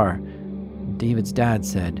car. David's dad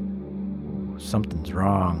said, "Something's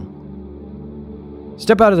wrong."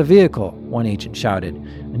 "Step out of the vehicle," one agent shouted,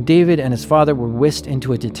 and David and his father were whisked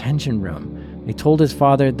into a detention room. They told his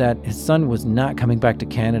father that his son was not coming back to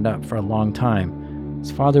Canada for a long time. His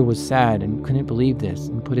father was sad and couldn't believe this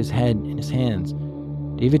and put his head in his hands.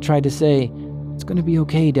 David tried to say, "It's going to be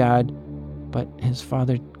okay, Dad," but his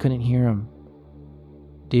father couldn't hear him.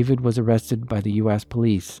 David was arrested by the U.S.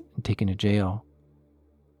 police and taken to jail.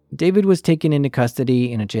 David was taken into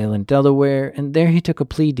custody in a jail in Delaware, and there he took a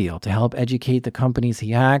plea deal to help educate the companies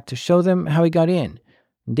he hacked to show them how he got in.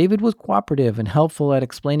 And David was cooperative and helpful at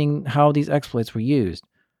explaining how these exploits were used.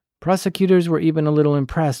 Prosecutors were even a little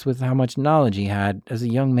impressed with how much knowledge he had as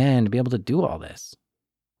a young man to be able to do all this.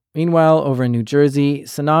 Meanwhile, over in New Jersey,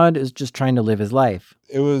 Sanad is just trying to live his life.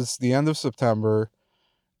 It was the end of September,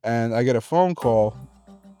 and I get a phone call,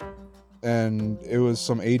 and it was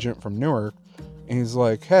some agent from Newark, and he's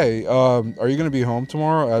like, "Hey, are you going to be home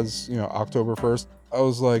tomorrow as, October 1st? I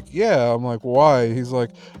was like, "Yeah." I'm like, "Why?" He's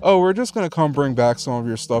like, "Oh, we're just going to come bring back some of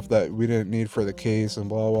your stuff that we didn't need for the case and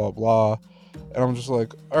blah, blah, blah." And I'm just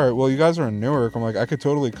like, "All right, well, you guys are in Newark." I'm like, "I could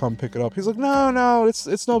totally come pick it up." He's like, No,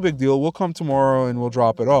 it's no big deal. We'll come tomorrow and we'll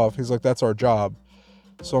drop it off." He's like, "That's our job."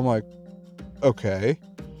 So I'm like, "Okay."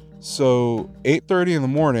 So 8:30 in the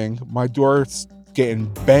morning, my door's getting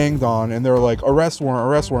banged on, and they're like, arrest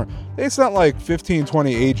warrant. They sent like 15,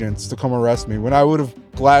 20 agents to come arrest me when I would have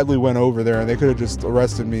gladly went over there, and they could have just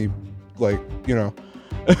arrested me, like,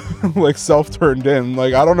 like self-turned in.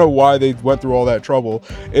 Like, I don't know why they went through all that trouble.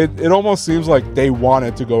 It almost seems like they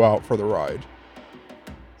wanted to go out for the ride.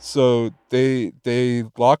 So they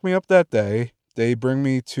lock me up that day. They bring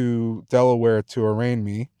me to Delaware to arraign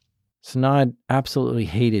me. Sanad absolutely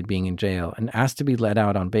hated being in jail and asked to be let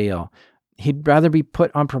out on bail. He'd rather be put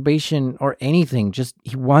on probation or anything, just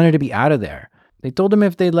he wanted to be out of there. They told him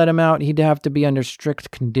if they let him out, he'd have to be under strict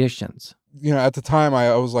conditions. At the time,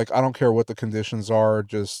 I was like, I don't care what the conditions are,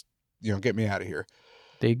 just, get me out of here.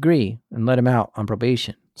 They agree and let him out on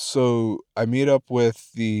probation. So I meet up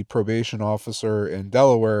with the probation officer in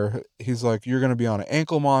Delaware. He's like, "You're going to be on an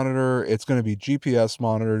ankle monitor. It's going to be GPS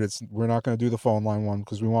monitored. We're not going to do the phone line one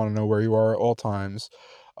because we want to know where you are at all times.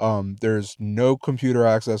 There's no computer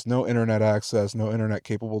access, no internet access, no internet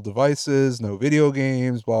capable devices, no video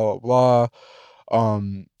games, blah, blah, blah."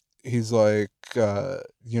 He's like,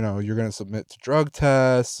 you're going to submit to drug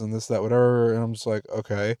tests and this, that, whatever. And I'm just like,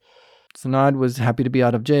 okay. Sanad was happy to be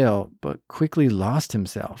out of jail, but quickly lost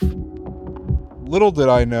himself. Little did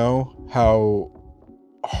I know how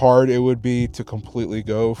hard it would be to completely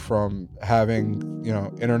go from having,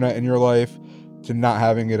 internet in your life to not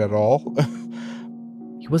having it at all.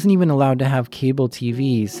 He wasn't even allowed to have cable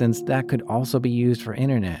TV since that could also be used for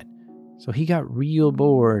internet. So he got real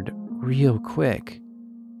bored real quick.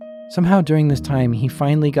 Somehow during this time, he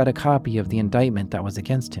finally got a copy of the indictment that was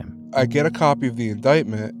against him. I get a copy of the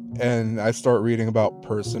indictment and I start reading about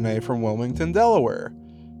Person A from Wilmington, Delaware.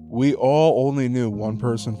 We all only knew one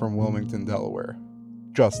person from Wilmington, Delaware,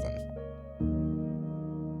 Justin.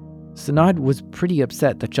 Sanad was pretty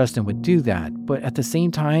upset that Justin would do that, but at the same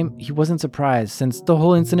time, he wasn't surprised since the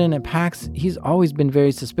whole incident at PAX, he's always been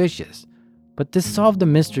very suspicious. But this solved the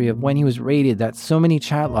mystery of when he was raided that so many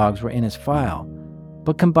chat logs were in his file.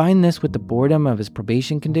 But combine this with the boredom of his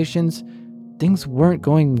probation conditions, things weren't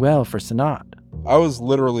going well for Sanad. I was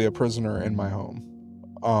literally a prisoner in my home.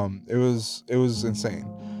 It was insane.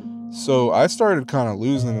 So I started kind of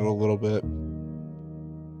losing it a little bit.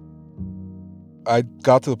 I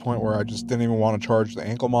got to the point where I just didn't even want to charge the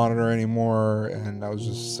ankle monitor anymore, and I was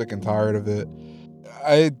just sick and tired of it.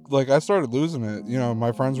 I started losing it.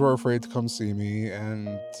 My friends were afraid to come see me,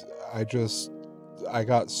 and I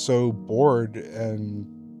got so bored, and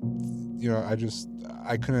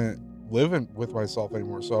I couldn't live with myself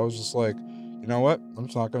anymore. So I was just like, you know what? I'm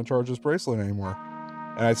just not going to charge this bracelet anymore.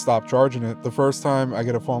 And I stopped charging it. The first time I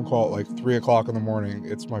get a phone call at like 3 o'clock in the morning,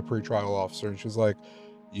 it's my pretrial officer, and she's like,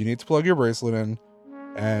 "You need to plug your bracelet in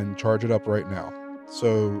and charge it up right now."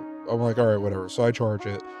 So I'm like, all right, whatever. So I charge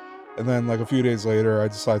it. And then like a few days later, I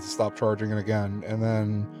decided to stop charging it again. And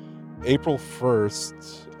then April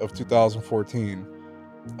 1st of 2014,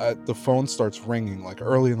 the phone starts ringing like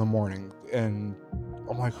early in the morning. And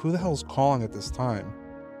I'm like, who the hell's calling at this time?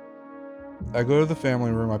 I go to the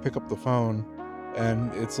family room, I pick up the phone,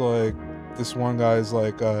 and it's like, this one guy's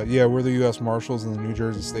like, yeah, we're the U.S. Marshals and the New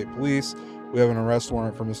Jersey State Police. We have an arrest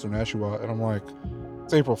warrant for Mr. Neshua. And I'm like,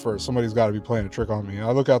 it's April 1st. Somebody's got to be playing a trick on me.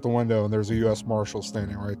 I look out the window and there's a U.S. Marshal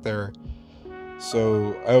standing right there.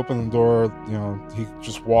 So I open the door, he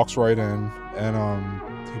just walks right in, and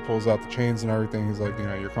he pulls out the chains and everything. He's like,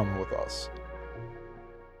 you're coming with us.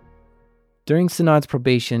 During Sanad's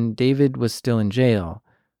probation, David was still in jail.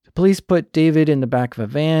 The police put David in the back of a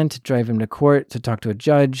van to drive him to court to talk to a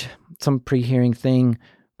judge, some pre-hearing thing.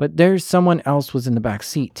 But there's someone else was in the back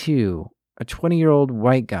seat too, a 20-year-old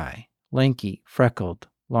white guy, lanky, freckled,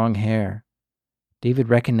 long hair. David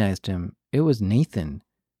recognized him. It was Nathan.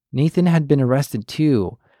 Nathan had been arrested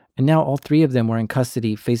too, and now all three of them were in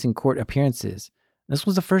custody facing court appearances. This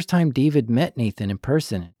was the first time David met Nathan in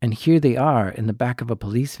person, and here they are in the back of a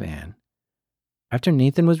police van. After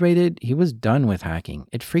Nathan was raided, he was done with hacking.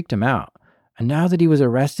 It freaked him out. And now that he was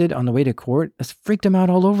arrested on the way to court, this freaked him out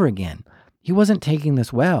all over again. He wasn't taking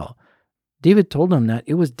this well. David told him that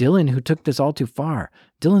it was Dylan who took this all too far.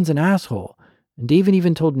 Dylan's an asshole. And David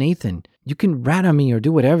even told Nathan, you can rat on me or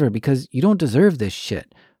do whatever because you don't deserve this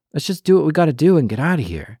shit. Let's just do what we gotta do and get out of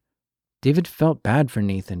here. David felt bad for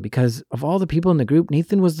Nathan because of all the people in the group,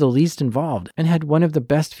 Nathan was the least involved and had one of the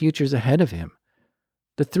best futures ahead of him.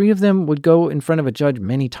 The three of them would go in front of a judge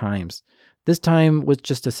many times. This time was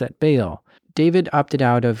just to set bail. David opted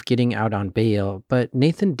out of getting out on bail, but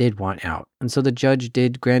Nathan did want out, and so the judge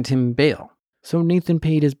did grant him bail. So Nathan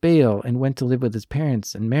paid his bail and went to live with his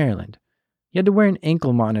parents in Maryland. He had to wear an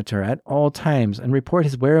ankle monitor at all times and report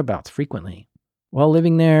his whereabouts frequently. While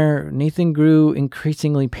living there, Nathan grew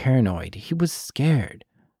increasingly paranoid. He was scared.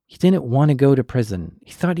 He didn't want to go to prison.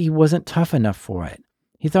 He thought he wasn't tough enough for it.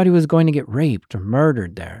 He thought he was going to get raped or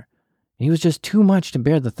murdered there. And he was just too much to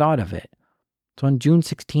bear the thought of it. So on June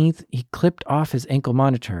 16th, he clipped off his ankle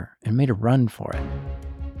monitor and made a run for it.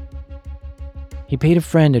 He paid a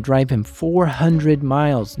friend to drive him 400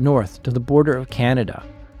 miles north to the border of Canada.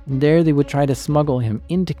 And there they would try to smuggle him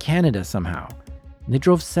into Canada somehow. And they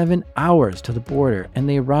drove 7 hours to the border and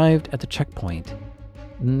they arrived at the checkpoint.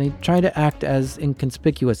 And they tried to act as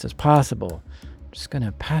inconspicuous as possible. Just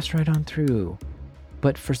gonna pass right on through.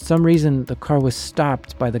 But for some reason, the car was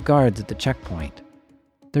stopped by the guards at the checkpoint.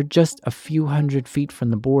 They're just a few hundred feet from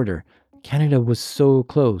the border. Canada was so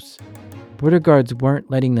close. Border guards weren't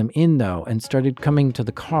letting them in though and started coming to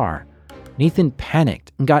the car. Nathan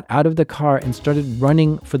panicked and got out of the car and started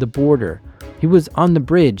running for the border. He was on the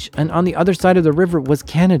bridge, and on the other side of the river was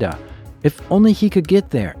Canada. If only he could get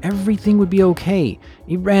there, everything would be okay.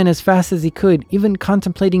 He ran as fast as he could, even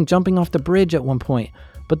contemplating jumping off the bridge at one point.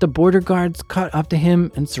 But the border guards caught up to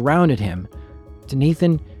him and surrounded him. To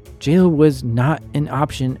Nathan, jail was not an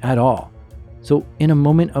option at all. So in a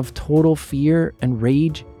moment of total fear and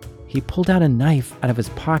rage, he pulled out a knife out of his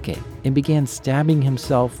pocket and began stabbing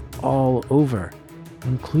himself all over,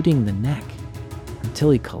 including the neck,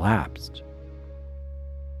 until he collapsed.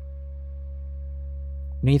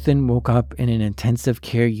 Nathan woke up in an intensive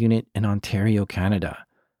care unit in Ontario, Canada.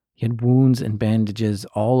 He had wounds and bandages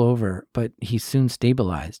all over, but he soon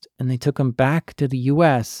stabilized, and they took him back to the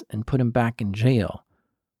US and put him back in jail.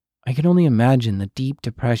 I can only imagine the deep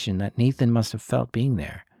depression that Nathan must have felt being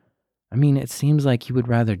there. I mean, it seems like he would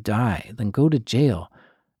rather die than go to jail,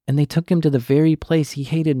 and they took him to the very place he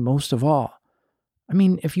hated most of all. I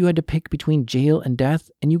mean, if you had to pick between jail and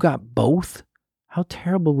death, and you got both, how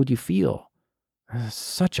terrible would you feel?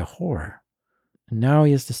 Such a horror. And now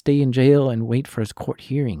he has to stay in jail and wait for his court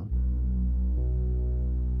hearing.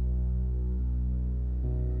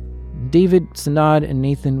 David, Sanad, and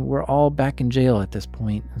Nathan were all back in jail at this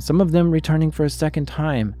point, some of them returning for a second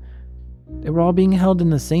time. They were all being held in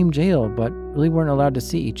the same jail, but really weren't allowed to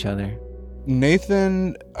see each other.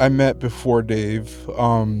 Nathan, I met before Dave.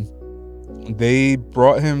 They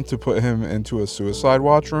brought him to put him into a suicide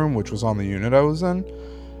watch room, which was on the unit I was in.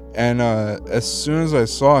 And as soon as I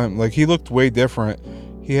saw him, he looked way different.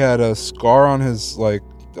 He had a scar on his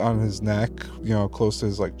neck, close to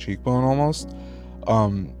his cheekbone almost.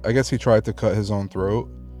 I guess he tried to cut his own throat,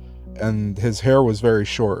 and his hair was very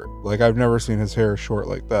short. I've never seen his hair short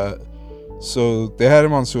like that. So they had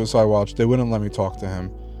him on suicide watch. They wouldn't let me talk to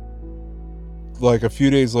him. A few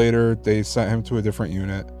days later, they sent him to a different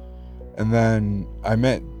unit. And then I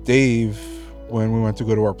met Dave when we went to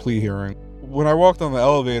go to our plea hearing. When I walked on the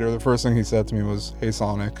elevator, the first thing he said to me was, "Hey,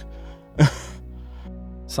 Sonic."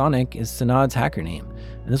 Sonic is Sanad's hacker name,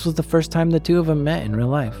 and this was the first time the two of them met in real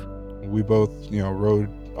life. We both, rode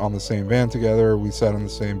on the same van together. We sat in the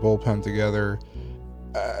same bullpen together.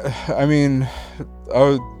 I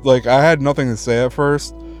had nothing to say at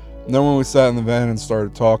first. And then when we sat in the van and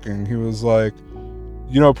started talking, he was like,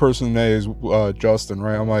 person A is Justin,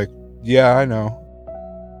 right? I'm like, yeah, I know.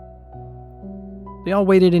 They all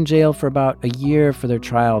waited in jail for about a year for their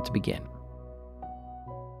trial to begin.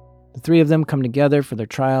 The three of them come together for their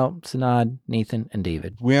trial, Sanad, Nathan, and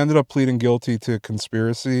David. We ended up pleading guilty to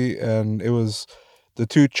conspiracy, and the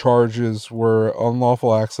two charges were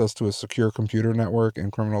unlawful access to a secure computer network and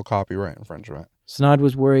criminal copyright infringement. Sanad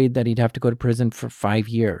was worried that he'd have to go to prison for 5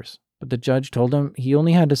 years, but the judge told him he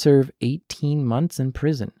only had to serve 18 months in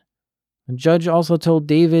prison. The judge also told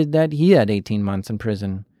David that he had 18 months in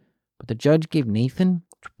prison, but the judge gave Nathan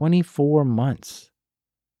 24 months.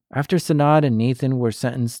 After Sanad and Nathan were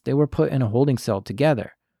sentenced, they were put in a holding cell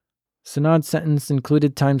together. Sanad's sentence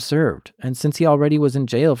included time served, and since he already was in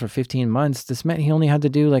jail for 15 months, this meant he only had to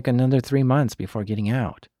do another 3 months before getting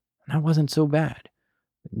out. And that wasn't so bad.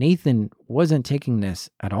 But Nathan wasn't taking this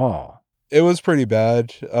at all. It was pretty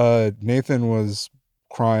bad. Nathan was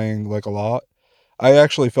crying a lot. I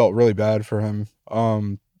actually felt really bad for him.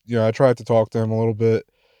 I tried to talk to him a little bit,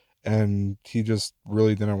 and he just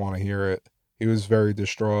really didn't want to hear it. He was very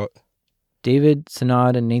distraught. David,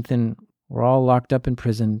 Sanad, and Nathan were all locked up in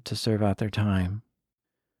prison to serve out their time.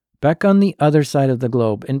 Back on the other side of the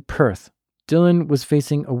globe, in Perth, Dylan was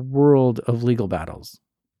facing a world of legal battles.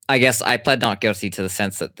 I guess I pled not guilty to the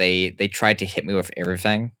sense that they tried to hit me with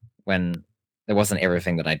everything when there wasn't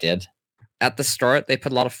everything that I did. At the start, they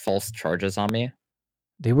put a lot of false charges on me.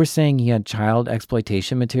 They were saying he had child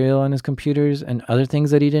exploitation material on his computers and other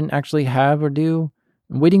things that he didn't actually have or do.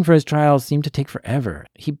 And waiting for his trial seemed to take forever.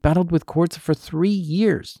 He battled with courts for 3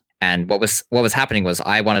 years. And what was happening was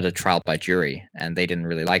I wanted a trial by jury, and they didn't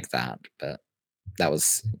really like that, but that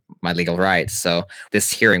was my legal right. So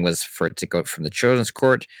this hearing was for it to go from the children's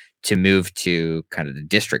court to move to kind of the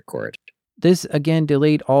district court. This, again,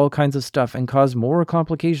 delayed all kinds of stuff and caused more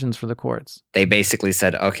complications for the courts. They basically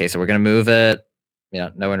said, okay, so we're going to move it.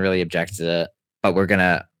 No one really objected it, but we're going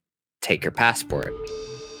to take your passport.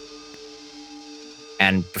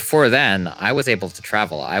 And before then, I was able to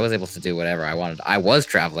travel. I was able to do whatever I wanted. I was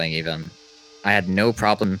traveling even. I had no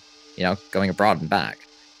problem, going abroad and back.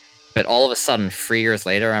 But all of a sudden, 3 years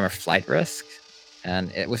later, I'm a flight risk.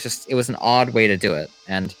 And it was an odd way to do it.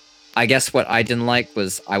 And I guess what I didn't like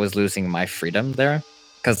was I was losing my freedom there.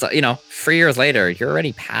 Because, 3 years later, you're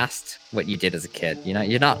already past what you did as a kid.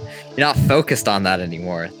 You're not focused on that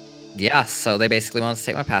anymore. Yeah, so they basically wanted to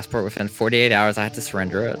take my passport. Within 48 hours, I had to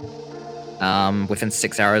surrender it. Within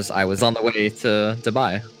 6 hours, I was on the way to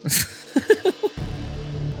Dubai.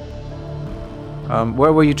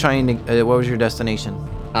 Where were you trying to, what was your destination?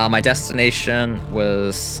 My destination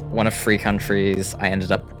was one of 3 countries. I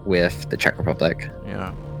ended up with the Czech Republic.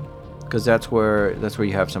 Yeah. Because that's where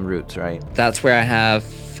you have some roots, right? That's where I have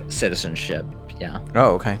citizenship, yeah.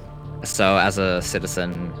 Oh, okay. So as a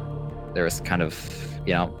citizen, there was kind of,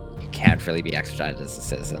 you can't really be extradited as a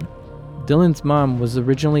citizen. Dylan's mom was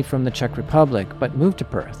originally from the Czech Republic, but moved to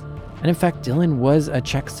Perth. And in fact, Dylan was a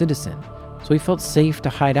Czech citizen, so he felt safe to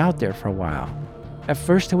hide out there for a while. At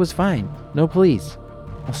first, it was fine. No police.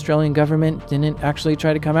 Australian government didn't actually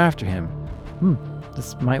try to come after him.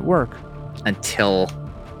 This might work. Until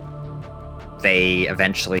they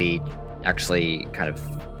eventually actually kind of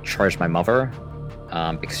charged my mother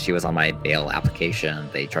because she was on my bail application.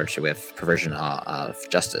 They charged her with perversion of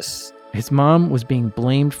justice. His mom was being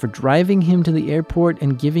blamed for driving him to the airport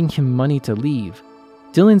and giving him money to leave.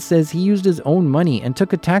 Dylan says he used his own money and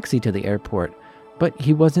took a taxi to the airport, but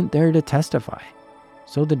he wasn't there to testify.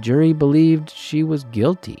 So the jury believed she was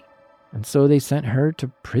guilty, and so they sent her to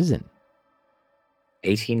prison.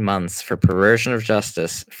 18 months for perversion of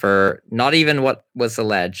justice for not even what was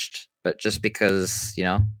alleged, but just because,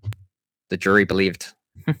 the jury believed.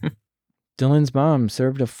 Dylan's mom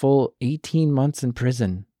served a full 18 months in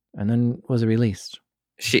prison and then was released.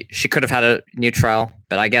 She could have had a new trial,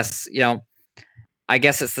 but I guess,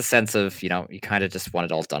 it's the sense of, you kind of just want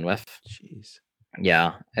it all done with. Jeez.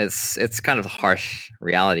 Yeah, it's kind of the harsh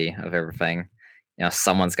reality of everything.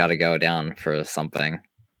 Someone's got to go down for something.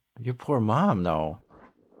 Your poor mom, though.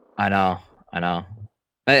 I know.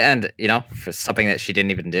 And, for something that she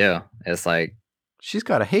didn't even do, it's like... She's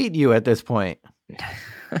got to hate you at this point.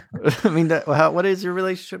 I mean, what is your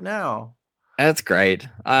relationship now? It's great.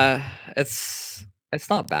 It's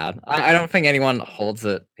not bad. I don't think anyone holds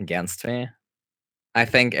it against me. I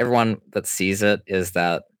think everyone that sees it is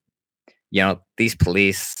that, these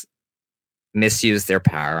police, misused their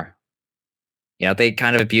power. They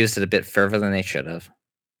kind of abused it a bit further than they should have.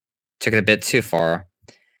 Took it a bit too far.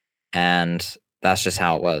 And that's just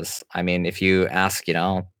how it was. I mean, if you ask,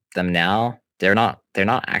 them now, they're not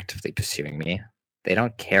actively pursuing me. They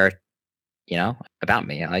don't care, about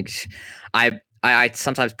me. Like, I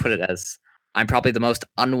sometimes put it as I'm probably the most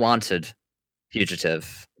unwanted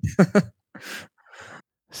fugitive.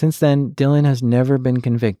 Since then, Dylan has never been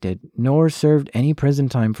convicted, nor served any prison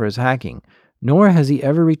time for his hacking, nor has he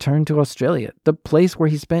ever returned to Australia, the place where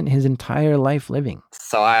he spent his entire life living.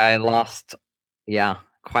 So I lost,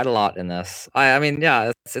 quite a lot in this. I mean,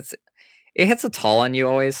 it hits a toll on you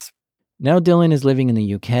always. Now Dylan is living in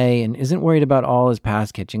the UK and isn't worried about all his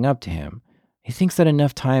past catching up to him. He thinks that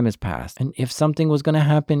enough time has passed, and if something was going to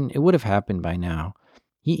happen, it would have happened by now.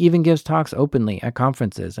 He even gives talks openly at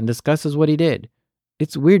conferences and discusses what he did.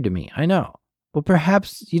 It's weird to me, I know. But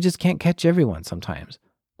perhaps you just can't catch everyone sometimes.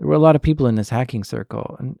 There were a lot of people in this hacking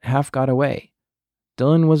circle, and half got away.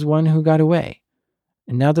 Dylan was one who got away.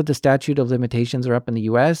 And now that the statute of limitations are up in the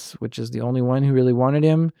US, which is the only one who really wanted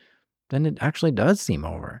him, then it actually does seem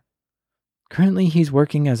over. Currently, he's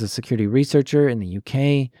working as a security researcher in the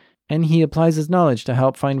UK, and he applies his knowledge to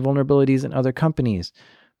help find vulnerabilities in other companies.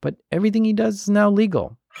 But everything he does is now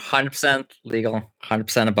legal. 100% legal,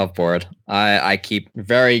 100% above board. I keep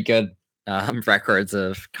very good records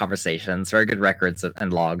of conversations, very good records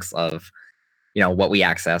and logs of, what we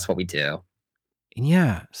access, what we do. And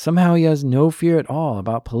yeah, somehow he has no fear at all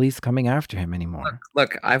about police coming after him anymore.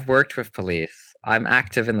 Look, I've worked with police. I'm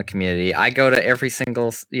active in the community. I go to every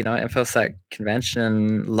single, InfoSec convention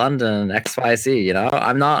in London,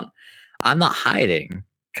 XYZ, I'm not hiding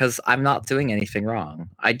because I'm not doing anything wrong.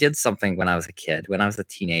 I did something when I was a kid, when I was a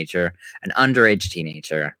teenager, an underage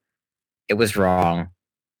teenager. It was wrong.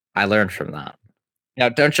 I learned from that.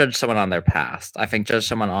 Don't judge someone on their past. I think judge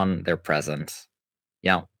someone on their present.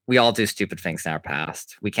 We all do stupid things in our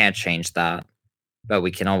past. We can't change that, but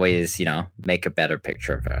we can always, make a better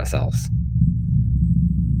picture of ourselves.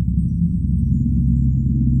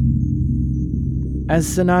 As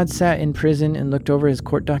Sanad sat in prison and looked over his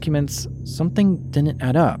court documents, something didn't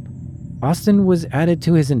add up. Austin was added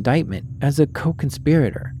to his indictment as a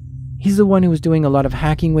co-conspirator. He's the one who was doing a lot of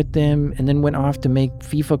hacking with them and then went off to make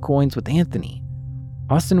FIFA coins with Anthony.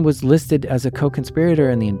 Austin was listed as a co-conspirator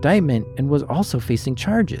in the indictment and was also facing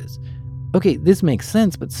charges. Okay, this makes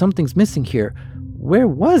sense, but something's missing here. Where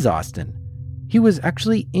was Austin? He was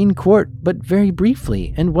actually in court, but very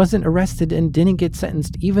briefly, and wasn't arrested and didn't get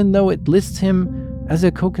sentenced, even though it lists him as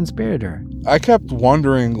a co-conspirator. I kept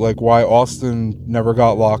wondering, why Austin never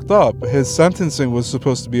got locked up. His sentencing was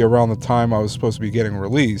supposed to be around the time I was supposed to be getting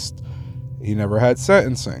released. He never had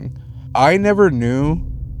sentencing. I never knew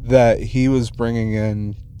that he was bringing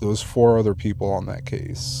in those 4 other people on that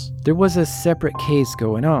case. There was a separate case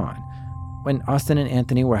going on. When Austin and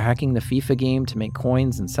Anthony were hacking the FIFA game to make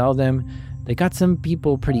coins and sell them, they got some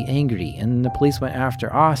people pretty angry, and the police went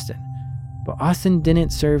after Austin. But Austin didn't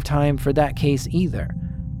serve time for that case either.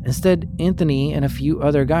 Instead, Anthony and a few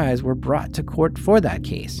other guys were brought to court for that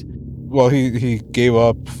case. Well, he gave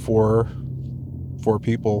up 4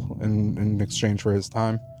 people in exchange for his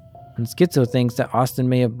time. And Schizo thinks that Austin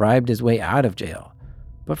may have bribed his way out of jail.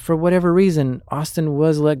 But for whatever reason, Austin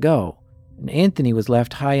was let go, and Anthony was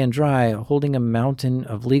left high and dry, holding a mountain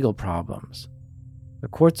of legal problems. The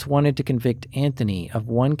courts wanted to convict Anthony of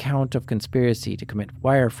 1 count of conspiracy to commit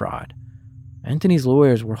wire fraud. Anthony's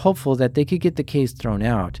lawyers were hopeful that they could get the case thrown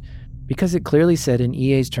out, because it clearly said in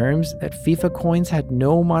EA's terms that FIFA coins had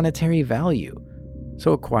no monetary value,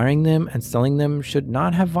 so acquiring them and selling them should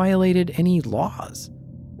not have violated any laws.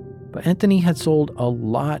 But Anthony had sold a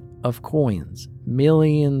lot of coins,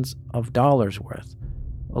 millions of dollars worth,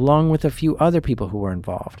 along with a few other people who were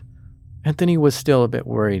involved. Anthony was still a bit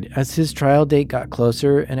worried as his trial date got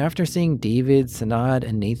closer, and after seeing David, Sanad,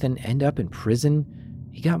 and Nathan end up in prison,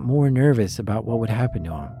 he got more nervous about what would happen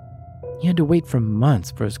to him. He had to wait for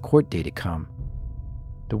months for his court date to come.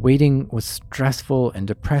 The waiting was stressful and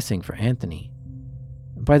depressing for Anthony.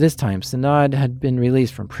 By this time, Sanad had been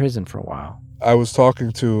released from prison for a while. I was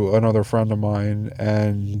talking to another friend of mine,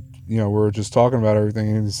 and we were just talking about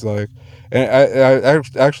everything, and he's like, and I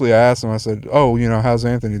asked him, I said, oh, how's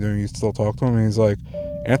Anthony doing? You still talk to him? And he's like,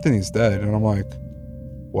 Anthony's dead. And I'm like,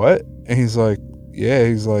 what? And he's like, yeah,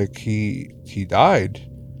 he's like, he died.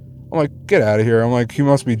 I'm like, get out of here. I'm like, he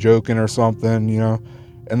must be joking or something,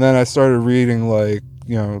 And then I started reading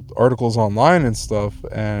articles online and stuff,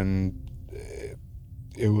 and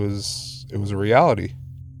it was a reality.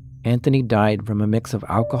 Anthony died from a mix of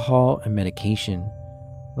alcohol and medication.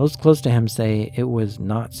 Those close to him say it was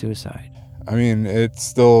not suicide. I mean, it's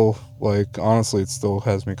still, like, honestly, it still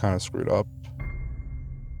has me kind of screwed up.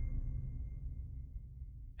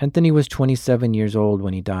 Anthony was 27 years old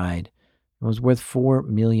when he died and was worth $4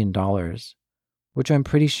 million, which I'm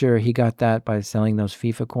pretty sure he got that by selling those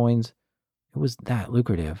FIFA coins. It was that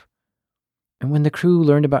lucrative. And when the crew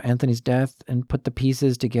learned about Anthony's death and put the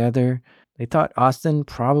pieces together, they thought Austin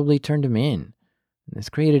probably turned him in. And this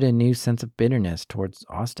created a new sense of bitterness towards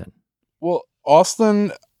Austin. Well,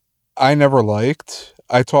 Austin, I never liked.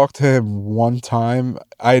 I talked to him one time.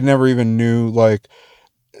 I never even knew, like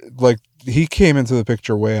he came into the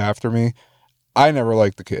picture way after me. I never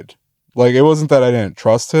liked the kid. Like, it wasn't that I didn't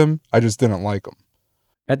trust him. I just didn't like him.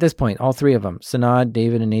 At this point, all three of them, Sanad,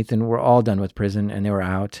 David, and Nathan, were all done with prison and they were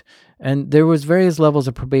out. And there was various levels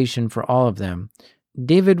of probation for all of them.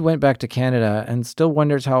 David went back to Canada and still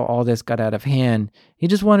wonders how all this got out of hand. He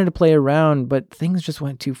just wanted to play around, but things just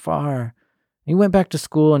went too far. He went back to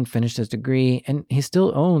school and finished his degree, and he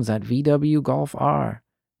still owns that VW Golf R.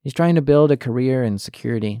 He's trying to build a career in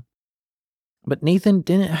security. But Nathan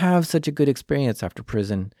didn't have such a good experience after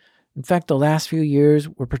prison. In fact, the last few years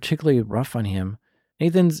were particularly rough on him.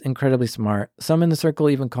 Nathan's incredibly smart. Some in the circle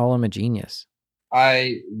even call him a genius.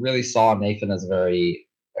 I really saw Nathan as a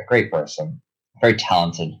great person, very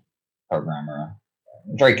talented programmer,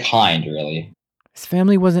 very kind, really. His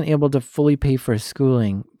family wasn't able to fully pay for his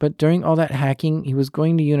schooling, but during all that hacking, he was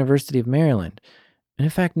going to University of Maryland. And in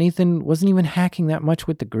fact, Nathan wasn't even hacking that much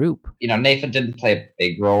with the group. You know, Nathan didn't play a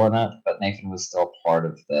big role in it, but Nathan was still part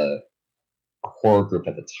of the core group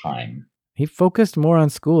at the time. He focused more on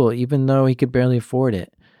school, even though he could barely afford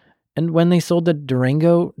it. And when they sold the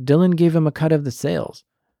Durango, Dylan gave him a cut of the sales.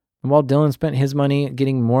 And while Dylan spent his money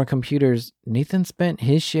getting more computers, Nathan spent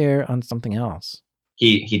his share on something else.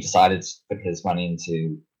 He decided to put his money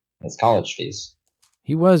into his college fees.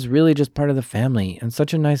 He was really just part of the family and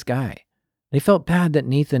such a nice guy. They felt bad that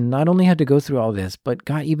Nathan not only had to go through all this, but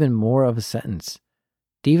got even more of a sentence.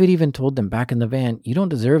 David even told them back in the van, "You don't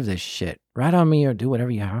deserve this shit. Rat on me or do whatever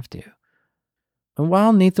you have to." And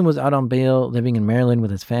while Nathan was out on bail, living in Maryland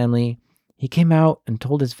with his family, he came out and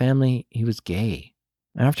told his family he was gay.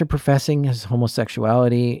 After professing his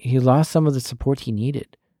homosexuality, he lost some of the support he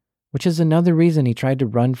needed, which is another reason he tried to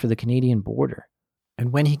run for the Canadian border.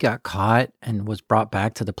 And when he got caught and was brought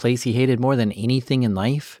back to the place he hated more than anything in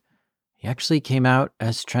life, he actually came out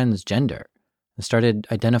as transgender and started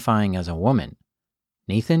identifying as a woman.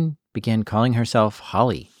 Nathan began calling herself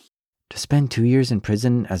Holly. To spend 2 years in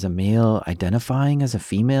prison as a male identifying as a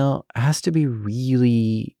female has to be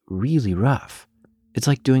really, really rough. It's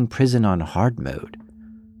like doing prison on hard mode.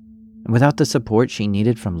 And without the support she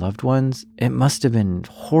needed from loved ones, it must have been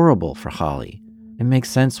horrible for Holly. It makes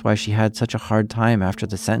sense why she had such a hard time after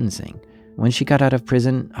the sentencing. When she got out of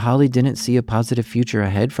prison, Holly didn't see a positive future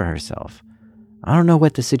ahead for herself. I don't know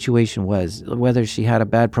what the situation was, whether she had a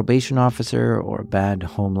bad probation officer or a bad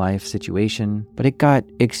home life situation, but it got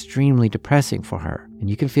extremely depressing for her. And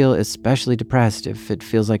you can feel especially depressed if it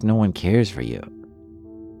feels like no one cares for you.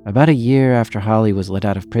 About a year after Holly was let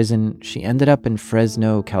out of prison, she ended up in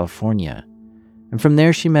Fresno, California. And from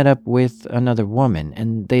there she met up with another woman,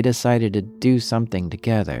 and they decided to do something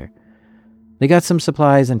together. They got some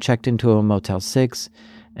supplies and checked into a Motel 6,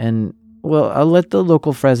 and well, I'll let the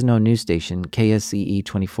local Fresno news station, KSCE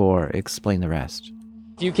 24, explain the rest.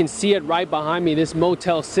 You can see it right behind me, this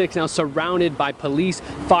Motel 6 now surrounded by police,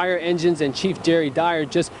 fire engines, and Chief Jerry Dyer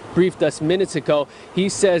just briefed us minutes ago. He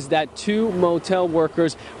says that 2 motel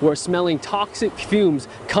workers were smelling toxic fumes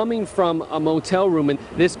coming from a motel room, and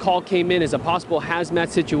this call came in as a possible hazmat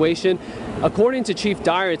situation. According to Chief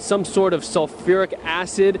Dyer, it's some sort of sulfuric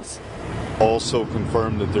acid. Also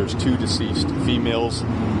confirmed that there's 2 deceased females.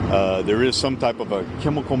 There is some type of a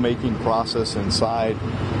chemical making process inside.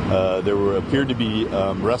 There appeared to be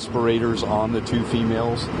respirators on the 2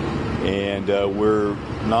 females, and we're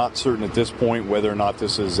not certain at this point whether or not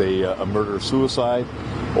this is a murder-suicide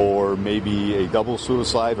or maybe a double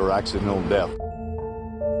suicide or accidental death.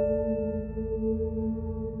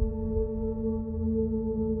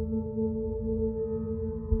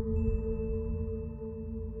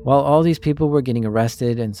 While all these people were getting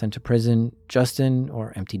arrested and sent to prison, Justin,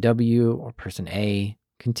 or MTW, or Person A,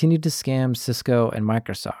 continued to scam Cisco and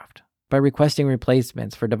Microsoft by requesting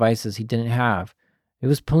replacements for devices he didn't have. It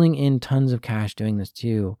was pulling in tons of cash doing this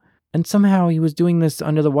too. And somehow he was doing this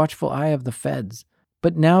under the watchful eye of the feds.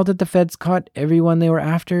 But now that the feds caught everyone they were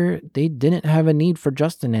after, they didn't have a need for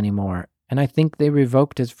Justin anymore, and I think they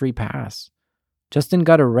revoked his free pass. Justin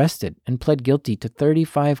got arrested and pled guilty to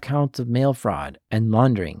 35 counts of mail fraud and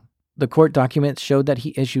laundering. The court documents showed that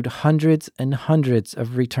he issued hundreds and hundreds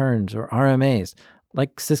of returns or RMAs,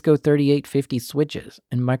 like Cisco 3850 switches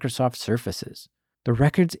and Microsoft Surfaces. The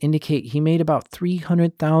records indicate he made about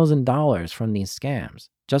 $300,000 from these scams.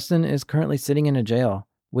 Justin is currently sitting in a jail,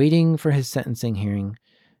 waiting for his sentencing hearing,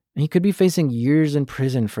 and he could be facing years in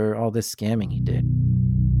prison for all this scamming he did.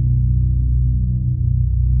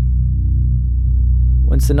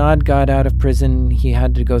 When Sanad got out of prison, he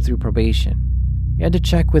had to go through probation. He had to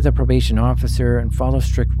check with a probation officer and follow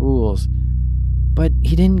strict rules. But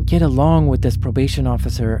he didn't get along with this probation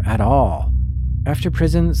officer at all. After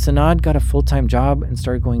prison, Sanad got a full-time job and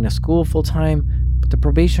started going to school full-time, but the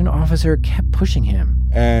probation officer kept pushing him.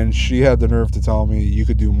 And she had the nerve to tell me, you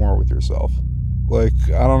could do more with yourself. Like,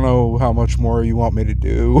 I don't know how much more you want me to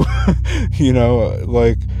do. You know,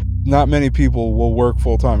 like, not many people will work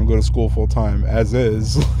full-time and go to school full-time as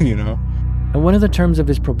is, you know. And one of the terms of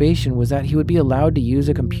his probation was that he would be allowed to use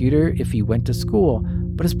a computer if he went to school,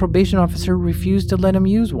 but his probation officer refused to let him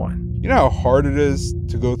use one. You know how hard it is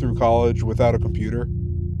to go through college without a computer?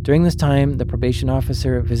 During this time, the probation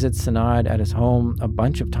officer visits Sanad at his home a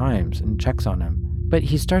bunch of times and checks on him. But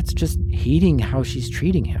he starts just hating how she's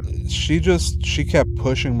treating him. She kept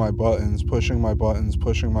pushing my buttons.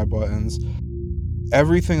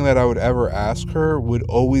 Everything that I would ever ask her would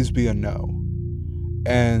always be a no.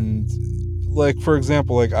 And, like, for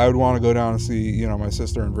example, like, I would want to go down and see, you know, my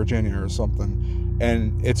sister in Virginia or something,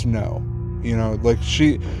 and it's no. You know, like,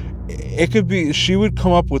 she would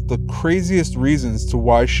come up with the craziest reasons to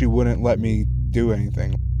why she wouldn't let me do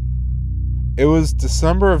anything. It was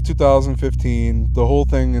December of 2015. The whole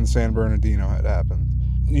thing in San Bernardino had happened.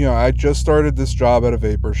 You know, I just started this job at a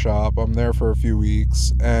vapor shop. I'm there for a few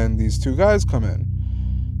weeks, and these two guys come in.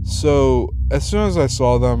 So as soon as I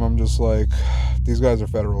saw them, I'm just like, these guys are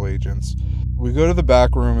federal agents. We go to the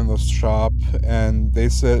back room in the shop, and they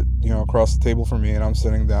sit, you know, across the table from me, and I'm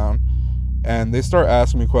sitting down. And they start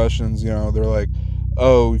asking me questions. You know, they're like,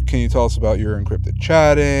 oh, can you tell us about your encrypted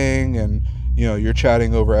chatting? And, you know, you're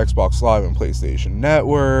chatting over Xbox Live and PlayStation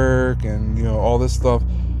Network and, you know, all this stuff.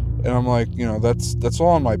 And I'm like, you know, that's all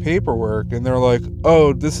on my paperwork. And they're like,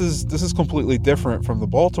 oh, this is completely different from the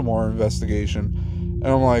Baltimore investigation. And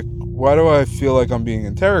I'm like, why do I feel like I'm being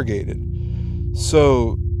interrogated?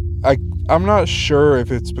 So I'm not sure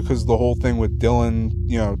if it's because the whole thing with Dylan,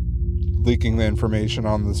 you know, leaking the information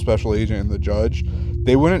on the special agent and the judge,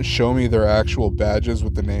 they wouldn't show me their actual badges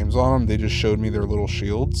with the names on them. They just showed me their little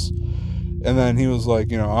shields. And then he was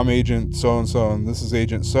like, you know, I'm agent so-and-so, and this is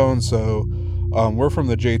agent so-and-so. We're from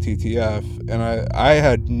the JTTF. And I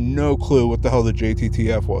had no clue what the hell the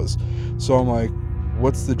JTTF was. So I'm like,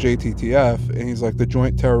 what's the JTTF? And he's like, the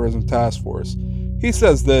Joint Terrorism Task Force. He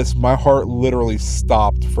says this, my heart literally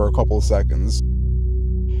stopped for a couple of seconds.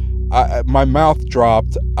 My mouth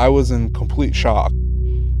dropped. I was in complete shock.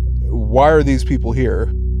 Why are these people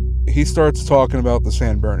here? He starts talking about the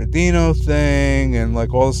San Bernardino thing and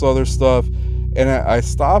like all this other stuff. And I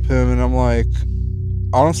stop him and I'm like,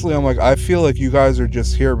 honestly, I feel like you guys are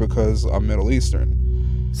just here because I'm Middle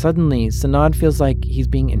Eastern. Suddenly, Sanad feels like he's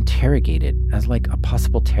being interrogated as like a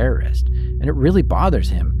possible terrorist, and it really bothers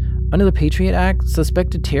him. Under the Patriot Act,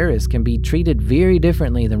 suspected terrorists can be treated very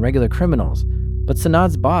differently than regular criminals. But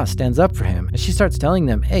Sanad's boss stands up for him, and she starts telling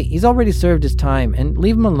them, hey, he's already served his time, and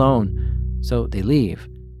leave him alone. So they leave.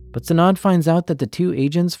 But Sanad finds out that the two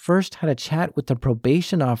agents first had a chat with the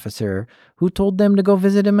probation officer who told them to go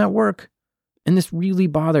visit him at work. And this really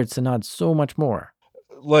bothered Sanad so much more.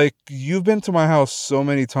 Like, you've been to my house so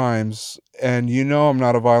many times, and you know I'm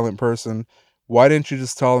not a violent person. Why didn't you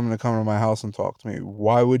just tell them to come to my house and talk to me?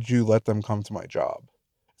 Why would you let them come to my job?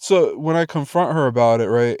 So when I confront her about it,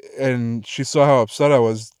 right, and she saw how upset I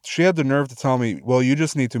was, she had the nerve to tell me, well, you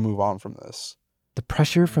just need to move on from this. The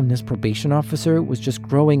pressure from this probation officer was just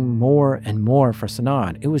growing more and more for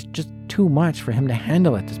Sanad. It was just too much for him to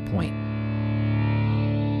handle at this point.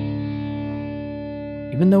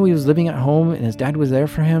 Even though he was living at home and his dad was there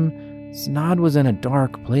for him, Sanad was in a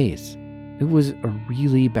dark place. It was a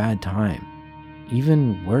really bad time.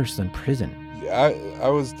 Even worse than prison. I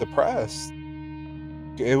was depressed.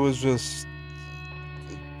 It was just...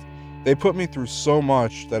 They put me through so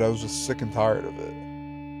much that I was just sick and tired of it.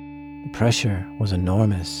 The pressure was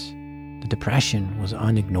enormous. The depression was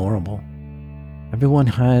unignorable. Everyone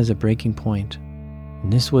has a breaking point,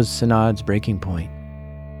 and this was Sanad's breaking point.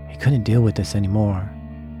 He couldn't deal with this anymore.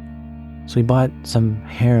 So he bought some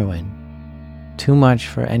heroin. Too much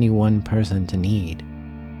for any one person to need.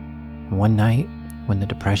 And one night, when the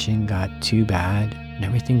depression got too bad and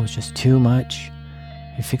everything was just too much,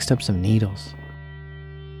 he fixed up some needles.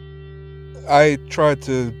 I tried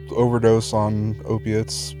to overdose on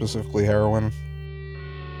opiates, specifically heroin.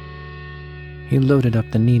 He loaded up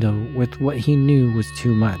the needle with what he knew was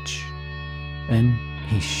too much, and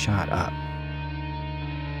he shot up.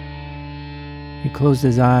 He closed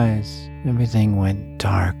his eyes. Everything went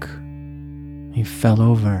dark. He fell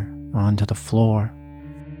over onto the floor.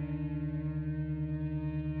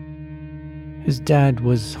 His dad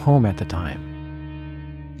was home at the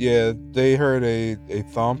time. Yeah, they heard a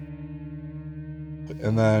thump,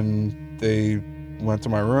 and then they went to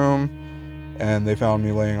my room, and they found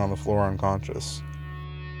me laying on the floor unconscious.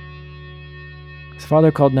 His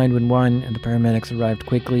father called 911, and the paramedics arrived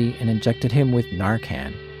quickly and injected him with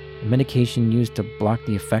Narcan, a medication used to block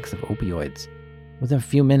the effects of opioids. Within a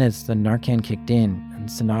few minutes, the Narcan kicked in, and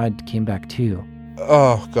Sanad came back too.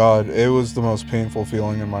 Oh, God, it was the most painful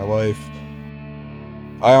feeling in my life.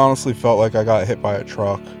 I honestly felt like I got hit by a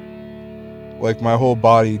truck. Like, my whole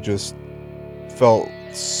body just felt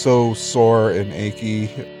so sore and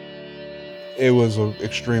achy. It was an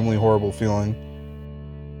extremely horrible feeling.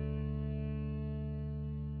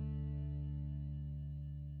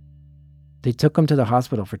 They took him to the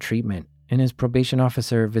hospital for treatment, and his probation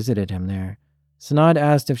officer visited him there. Sanad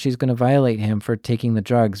asked if she's going to violate him for taking the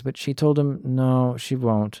drugs, but she told him no, she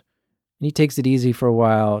won't. And he takes it easy for a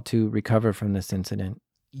while to recover from this incident.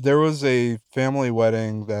 There was a family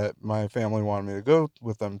wedding that my family wanted me to go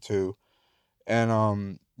with them to.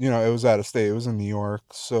 And, it was out of state. It was in New York.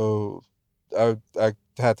 So I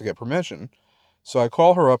had to get permission. So I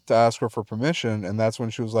call her up to ask her for permission. And that's when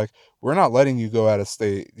she was like, we're not letting you go out of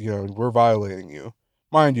state. We're violating you.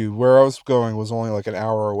 Mind you, where I was going was only like an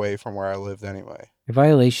hour away from where I lived anyway. A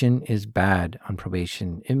violation is bad on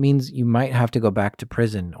probation. It means you might have to go back to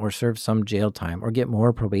prison or serve some jail time or get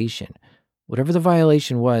more probation. Whatever the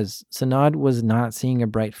violation was, Sanad was not seeing a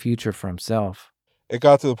bright future for himself. It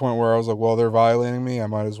got to the point where I was like, well, they're violating me. I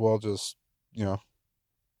might as well just get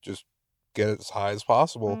as high as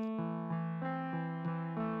possible.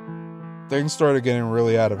 Things started getting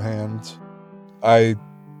really out of hand. I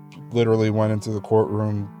literally went into the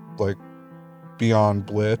courtroom like beyond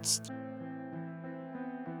blitzed.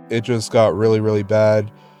 It just got really, really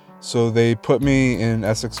bad. So they put me in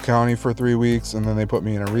Essex County for 3 weeks, and then they put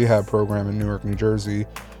me in a rehab program in Newark, New Jersey,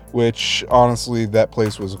 which honestly, that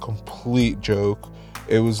place was a complete joke.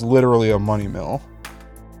 It was literally a money mill.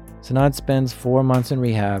 Sanad spends 4 months in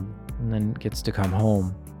rehab and then gets to come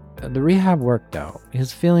home. The rehab worked out.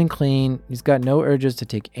 He's feeling clean. He's got no urges to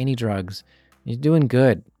take any drugs. He's doing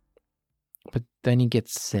good. But then he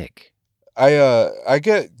gets sick. I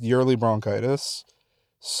get yearly bronchitis.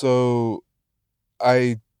 So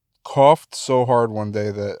I coughed so hard one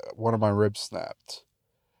day that one of my ribs snapped.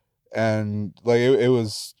 And like it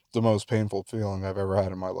was the most painful feeling I've ever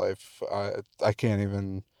had in my life. I can't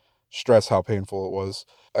even stress how painful it was.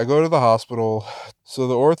 I go to the hospital. So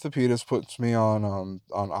the orthopedist puts me on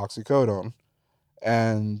oxycodone,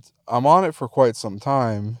 and I'm on it for quite some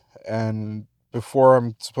time. And before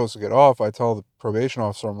I'm supposed to get off, I tell the probation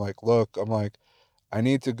officer, I'm like, look, I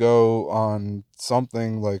need to go on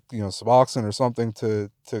something like, Suboxone or something to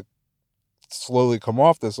slowly come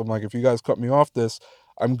off this. I'm like, if you guys cut me off this,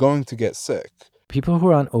 I'm going to get sick. People who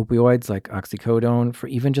are on opioids like oxycodone for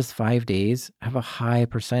even just 5 days have a high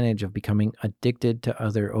percentage of becoming addicted to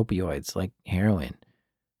other opioids like heroin.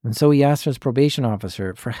 And so he asked his probation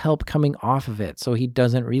officer for help coming off of it so he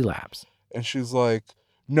doesn't relapse. And she's like,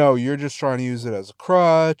 no, you're just trying to use it as a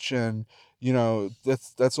crutch, and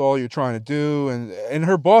that's all you're trying to do. And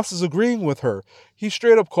her boss is agreeing with her. He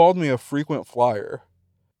straight up called me a frequent flyer.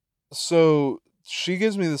 So she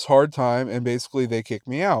gives me this hard time, and basically they kick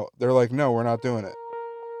me out. They're like, no, we're not doing it.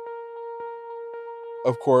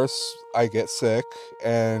 Of course, I get sick,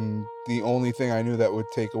 and the only thing I knew that would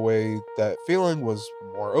take away that feeling was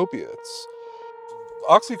more opiates.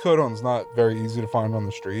 Oxycodone's not very easy to find on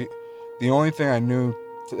the street. The only thing I knew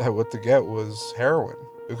what to get was heroin,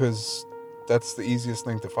 because that's the easiest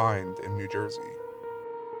thing to find in New Jersey.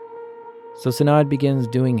 So Sanad begins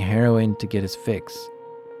doing heroin to get his fix.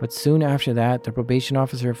 But soon after that, the probation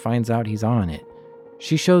officer finds out he's on it.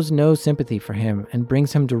 She shows no sympathy for him and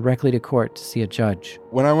brings him directly to court to see a judge.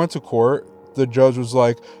 When I went to court, the judge was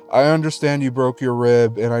like, I understand you broke your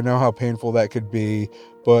rib, and I know how painful that could be,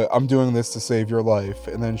 but I'm doing this to save your life.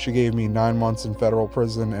 And then she gave me 9 months in federal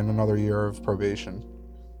prison and another year of probation.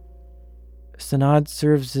 Sanad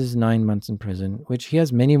serves his 9 months in prison, which he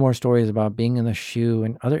has many more stories about being in the SHU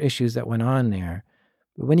and other issues that went on there.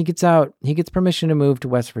 But when he gets out, he gets permission to move to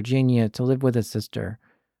West Virginia to live with his sister.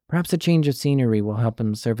 Perhaps a change of scenery will help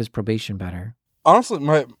him serve his probation better. Honestly,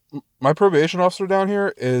 my probation officer down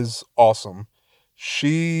here is awesome.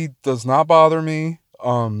 She does not bother me.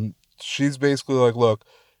 She's basically like, look,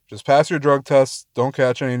 Just pass your drug tests. Don't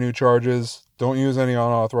catch any new charges. Don't use any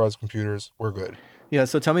unauthorized computers. We're good. Yeah,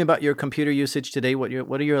 so tell me about your computer usage today. What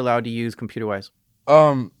are you allowed to use computer-wise?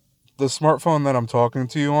 The smartphone that I'm talking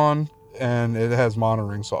to you on, and it has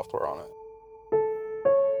monitoring software on it.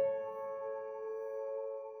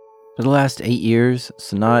 For the last 8 years,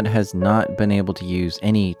 Sanad has not been able to use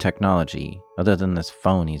any technology other than this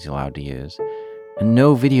phone he's allowed to use, and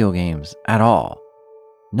no video games at all.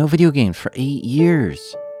 No video games for 8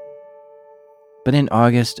 years. But in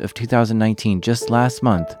August of 2019, just last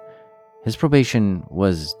month, his probation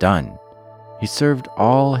was done. He served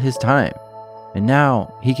all his time, and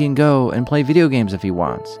now he can go and play video games if he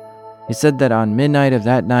wants. He said that on midnight of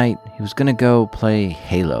that night, he was going to go play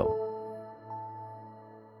Halo.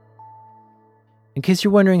 In case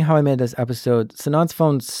you're wondering how I made this episode, Sanad's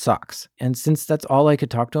phone sucks, and since that's all I could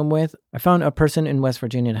talk to him with, I found a person in West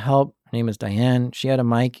Virginia to help. Her name is Diane. She had a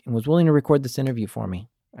mic and was willing to record this interview for me.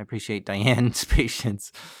 I appreciate Diane's patience.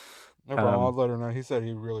 No problem. I'll let her know. He said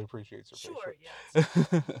he really appreciates her patience.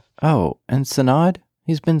 Yes. Oh, and Sanad?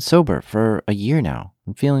 He's been sober for a year now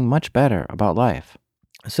and feeling much better about life.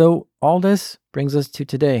 So all this brings us to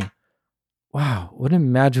today. Wow, what a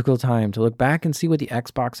magical time to look back and see what the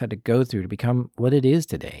Xbox had to go through to become what it is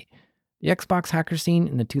today. The Xbox hacker scene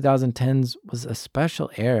in the 2010s was a special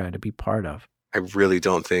era to be part of. I really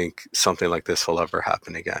don't think something like this will ever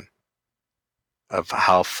happen again. Of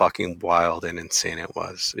how fucking wild and insane it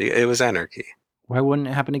was. It was anarchy. Why wouldn't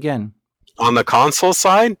it happen again? On the console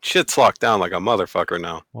side, shit's locked down like a motherfucker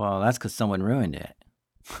now. Well, that's because someone ruined it.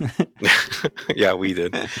 Yeah, we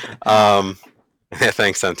did.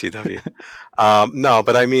 Thanks, MTW. No,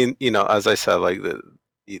 but I mean, as I said, like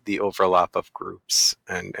the overlap of groups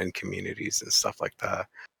and communities and stuff like that.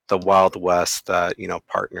 The Wild West that,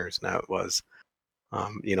 Partners now it was.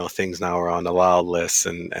 Things now are on allowed lists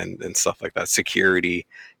and stuff like that. Security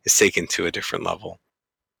is taken to a different level.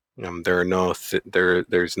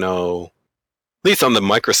 There's no, at least on the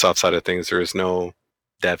Microsoft side of things, there is no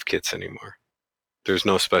dev kits anymore. There's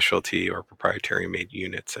no specialty or proprietary made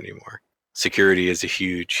units anymore. Security is a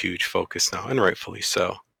huge, huge focus now, and rightfully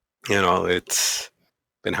so. It's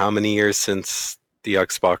been how many years since the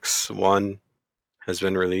Xbox One has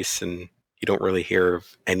been released, and you don't really hear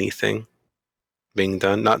of anything being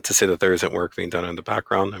done. Not to say that there isn't work being done in the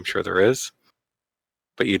background. I'm sure there is.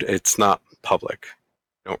 But it's not public.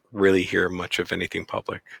 You don't really hear much of anything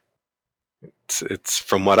public. It's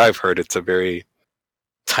from what I've heard, it's a very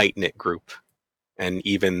tight-knit group. And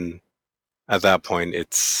even at that point,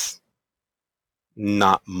 it's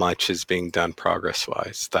not much is being done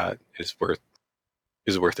progress-wise that is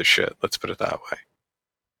worth a shit. Let's put it that way.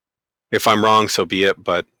 If I'm wrong, so be it,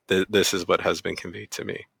 but this is what has been conveyed to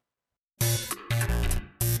me.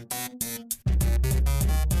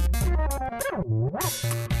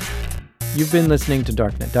 You've been listening to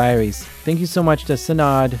Darknet Diaries. Thank you so much to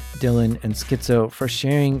Sanad, Dylan, and Schizo for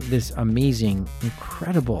sharing this amazing,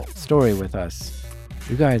 incredible story with us.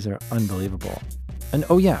 You guys are unbelievable. And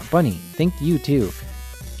oh yeah, Bunny, thank you too.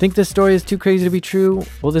 Think this story is too crazy to be true?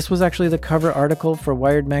 Well, this was actually the cover article for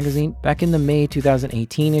Wired magazine back in the May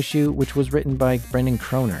 2018 issue, which was written by Brendan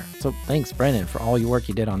Kroner. So thanks, Brendan, for all your work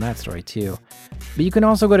you did on that story too. But you can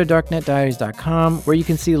also go to darknetdiaries.com, where you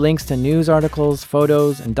can see links to news articles,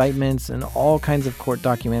 photos, indictments, and all kinds of court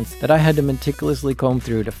documents that I had to meticulously comb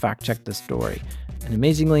through to fact check the story. And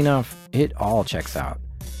amazingly enough, it all checks out.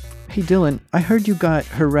 Hey Dylan, I heard you got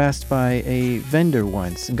harassed by a vendor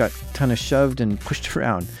once and got kind of shoved and pushed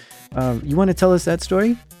around. You want to tell us that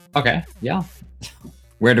story? Okay, yeah.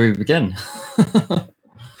 Where do we begin?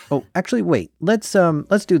 Oh, actually, wait. Let's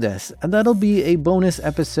do this. And that'll be a bonus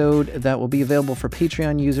episode that will be available for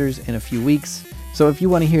Patreon users in a few weeks. So if you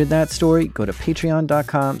want to hear that story, go to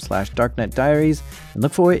patreon.com/darknetdiaries and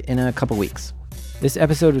look for it in a couple weeks. This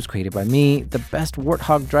episode was created by me, the best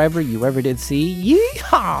warthog driver you ever did see.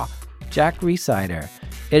 Yeehaw! Jack Resider.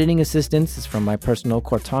 Editing assistance is from my personal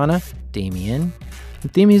Cortana, Damien.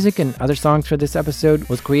 And theme music and other songs for this episode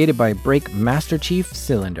was created by Break Master Chief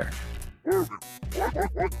Cylinder.